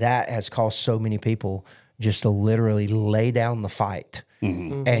think that has caused so many people just to literally lay down the fight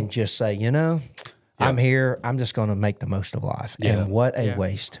and just say, I'm here. I'm just going to make the most of life. Yeah. And what a Yeah.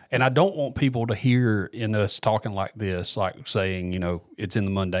 waste. And I don't want people to hear in us talking like this, like saying, it's in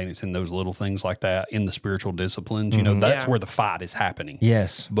the mundane, it's in those little things like that, in the spiritual disciplines. That's Yeah. where the fight is happening.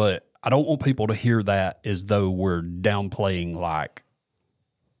 Yes. But I don't want people to hear that as though we're downplaying like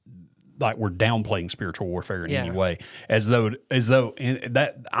we're downplaying spiritual warfare in Yeah. any way, as though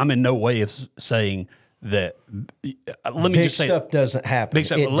that I'm in no way of saying that. Let me Big just say stuff doesn't happen. Big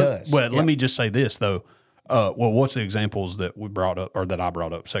stuff. It does. Well, let me just say this though. What's the examples that we brought up, or that I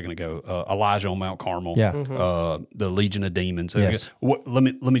brought up a second ago? Elijah on Mount Carmel. Yeah. The Legion of Demons. Yes. Let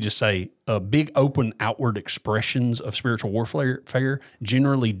me just say, big open outward expressions of spiritual warfare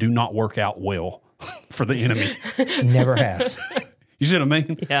generally do not work out well for the enemy. Never has. You see what I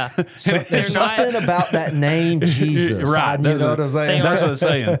mean? Yeah. There's They're not- something about that name, Jesus. Right. You know what I'm saying? That's what I'm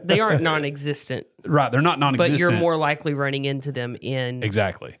saying. They aren't non-existent, Right. They're not but non-existent. you're more likely running into them in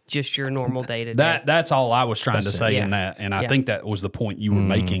exactly. just your normal day to day. That's all I was trying to say Yeah. in that. And I Yeah. think that was the point you were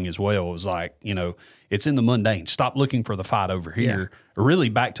making as well. It was like, it's in the mundane. Stop looking for the fight over here. Really,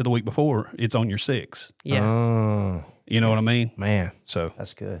 back to the week before, it's on your 6. Yeah. Oh, You know what I mean? man. So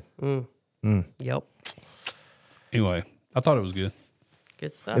That's good. Yep. anyway, I thought it was good.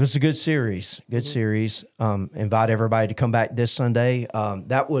 Good stuff. It was a good series. Good series. Invite everybody to come back this Sunday.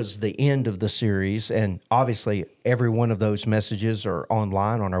 That was the end of the series. And obviously, every one of those messages are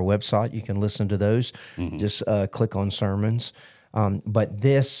online on our website. You can listen to those. Just click on sermons. But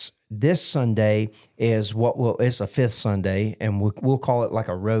this Sunday is it's a fifth Sunday, and we'll call it like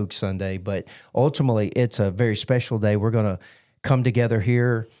a rogue Sunday. But ultimately, it's a very special day. We're going to come together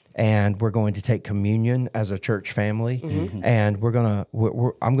here, and we're going to take communion as a church family. And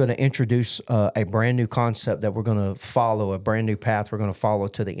I'm going to introduce a brand new concept that we're going to follow, a brand new path we're going to follow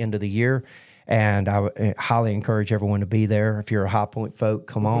to the end of the year. And I would highly encourage everyone to be there. If you're a HighPoint folk,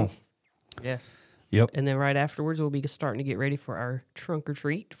 come on. Yes. Yep. And then right afterwards, we'll be starting to get ready for our trunk or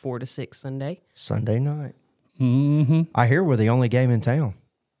treat, 4 to 6 Sunday. Sunday night. I hear we're the only game in town.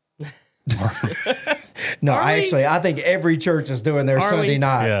 No, I think every church is doing their Sunday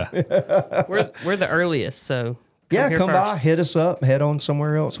night. Yeah. We're the earliest, so Come first. by, hit us up, head on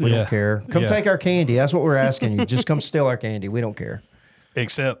somewhere else. We don't care. Come take our candy. That's what we're asking you. Just come steal our candy. We don't care.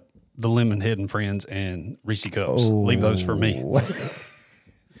 Except the Lemon Head and Friends and Reese Cups. Leave those for me.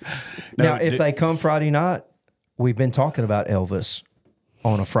 Now, if they come Friday night, we've been talking about Elvis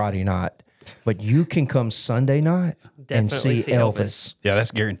on a Friday night, but you can come Sunday night and Definitely see see Elvis. Yeah,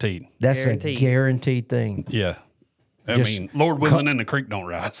 that's guaranteed. That's Guaranteed. a guaranteed thing. Yeah. I Just mean, Lord willing, and the creek don't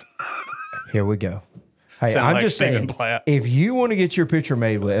rise. Here we go. Hey, Sound I'm like just Stephen saying, Platt. if you want to get your picture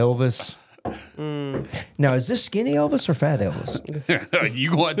made with Elvis, now is this skinny Elvis or fat Elvis?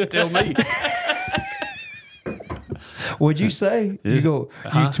 You want to tell me? Would you say you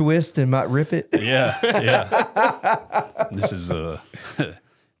twist and might rip it? Yeah. This is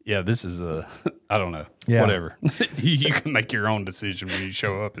I don't know. Yeah. Whatever. You can make your own decision when you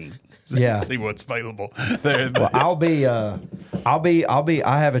show up and see what's available. Well,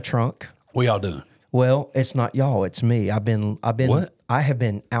 I have a trunk. We all doing? Well, it's not y'all, it's me. What? I have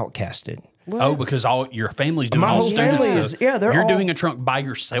been outcasted. Oh, because all your family's doing My all whole student family stuff. is they're You're all doing a trunk by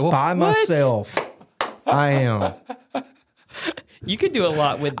yourself? by myself. I am. You could do a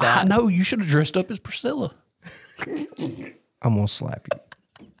lot with I that. know. You should have dressed up as Priscilla. I'm gonna slap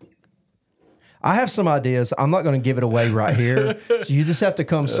you. I have some ideas. I'm not going to give it away right here. So you just have to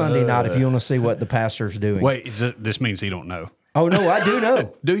come Sunday night if you want to see what the pastor's doing. Wait, this means he don't know. Oh no, I do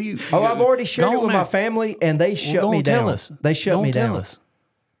know. Do you? Oh, I've already shared Go it on with now. my family, and they shut Go me on, down. Tell us. They shut Go me on, tell down. us.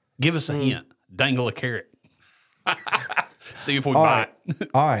 Give us a hint. Dangle a carrot. See if we All bite. right.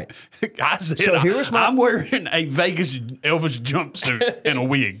 All right. I said, So here was my- I'm wearing a Vegas Elvis jumpsuit and a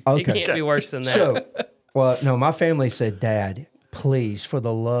wig. It Okay. can't be worse than that. So, well, no, my family said, Dad, please, for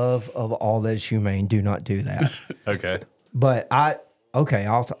the love of all that is humane, do not do that. Okay. But I'll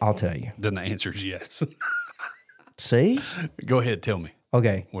tell you. Then the answer is yes. See? Go ahead. Tell me.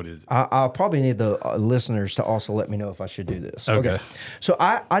 Okay. What is it? I'll probably need the listeners to also let me know if I should do this. Okay. So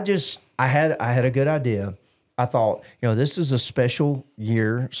I had a good idea. I thought, this is a special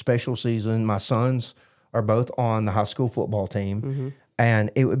year, special season. My sons are both on the high school football team, and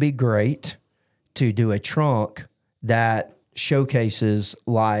it would be great to do a trunk that showcases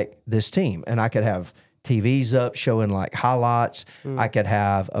like this team. And I could have TVs up showing like highlights. I could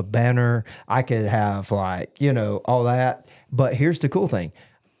have a banner. I could have all that. But here's the cool thing.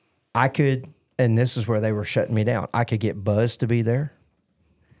 And this is where they were shutting me down. I could get Buzz to be there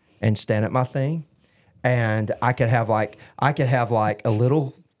and stand at my thing. And I could have like a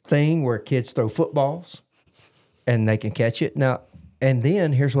little thing where kids throw footballs and they can catch it. Now, and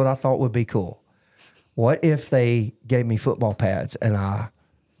then here's what I thought would be cool. What if they gave me football pads and I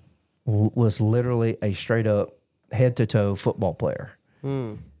was literally a straight up head to toe football player?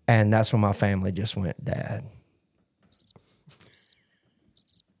 And that's when my family just went, Dad.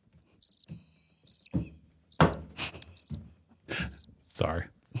 Sorry.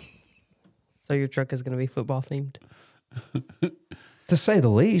 So your truck is going to be football themed? To say the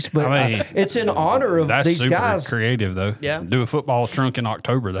least, but I mean, it's in honor of That's these super guys. creative, though. Yeah. Do a football trunk in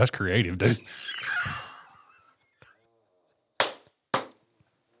October. That's creative, dude.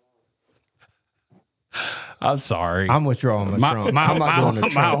 I'm sorry. I'm withdrawing my trunk. I'm not doing the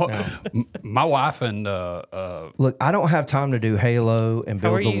trunk now. my wife and Look, I don't have time to do Halo and How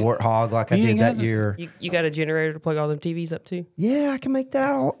build are the you- warthog like I You did ain't that got it. year. You got a generator to plug all them TVs up to? Yeah, I can make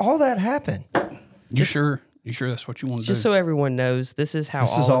that all that happen. you sure that's what you want to do? Just so everyone knows, this is how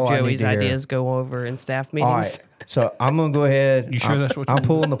This is all all I of need Joey's to hear. ideas go over in staff meetings. All right. So I'm gonna go ahead. You sure that's what you I'm want?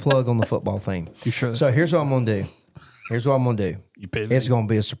 pulling the plug on the football thing. You sure? So here's what I'm gonna do. You pivot. It's gonna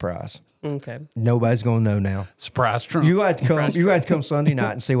be a surprise. Okay. Nobody's gonna know now. Surprise trunk. You had to come. You had to come Sunday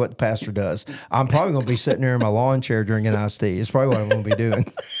night and see what the pastor does. I'm probably gonna be sitting there in my lawn chair drinking iced tea. It's probably what I'm gonna be doing.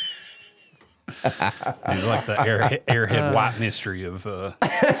 He's like the airhead white mystery of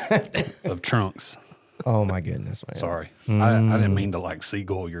trunks. Oh my goodness, man. Sorry, I didn't mean to like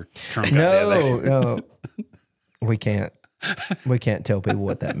seagull your trunk. Out there. No, we can't. We can't tell people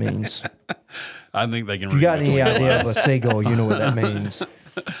what that means. I think they can. If you got any between the idea of a lines. seagull, you know what that means.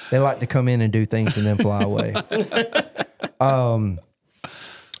 They like to come in and do things and then fly away.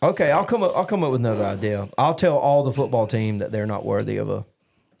 Okay, I'll come up with another idea. I'll tell all the football team that they're not worthy of a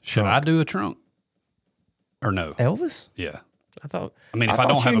Should I do a trunk or no? Elvis. Yeah. I mean, if I I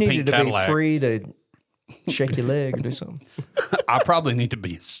don't thought have you a needed pink to Cadillac, be free to shake your leg or do something. I probably need to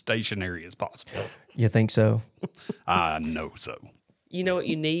be as stationary as possible. You think so? I know so. You know what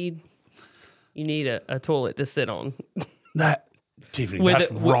you need? You need a toilet to sit on. That Tiffany, With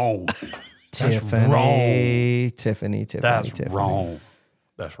that's it- wrong. Tiffany. That's wrong.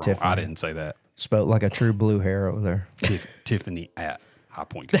 That's wrong. Tiffany. I didn't say that. Spoke like a true blue hair over there. Tiffany at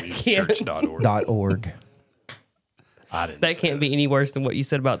HighPointCommunityChurch.org. .org. I didn't. That say can't be any worse than what you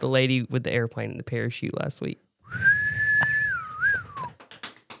said about the lady with the airplane and the parachute last week.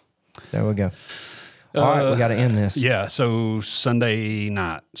 There we go. All right, we got to end this. Yeah. So Sunday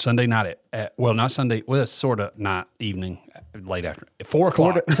night at well, not Sunday. Well, it's sort of night, evening, late afternoon. 4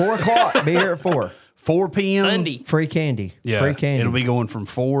 o'clock. 4 o'clock. Be here at 4. 4 p.m. Sunday. Free candy. Yeah. Free candy. It'll be going from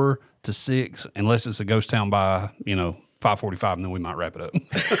 4 to 6, unless it's a ghost town by 5:45, and then we might wrap it up.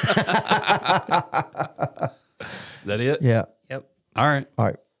 Is that it? Yeah. Yep. All right. All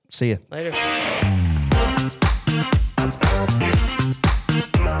right. See ya. Later.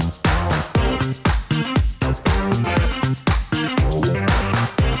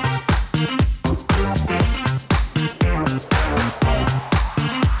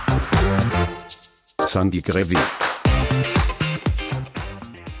 Sunday Gravy.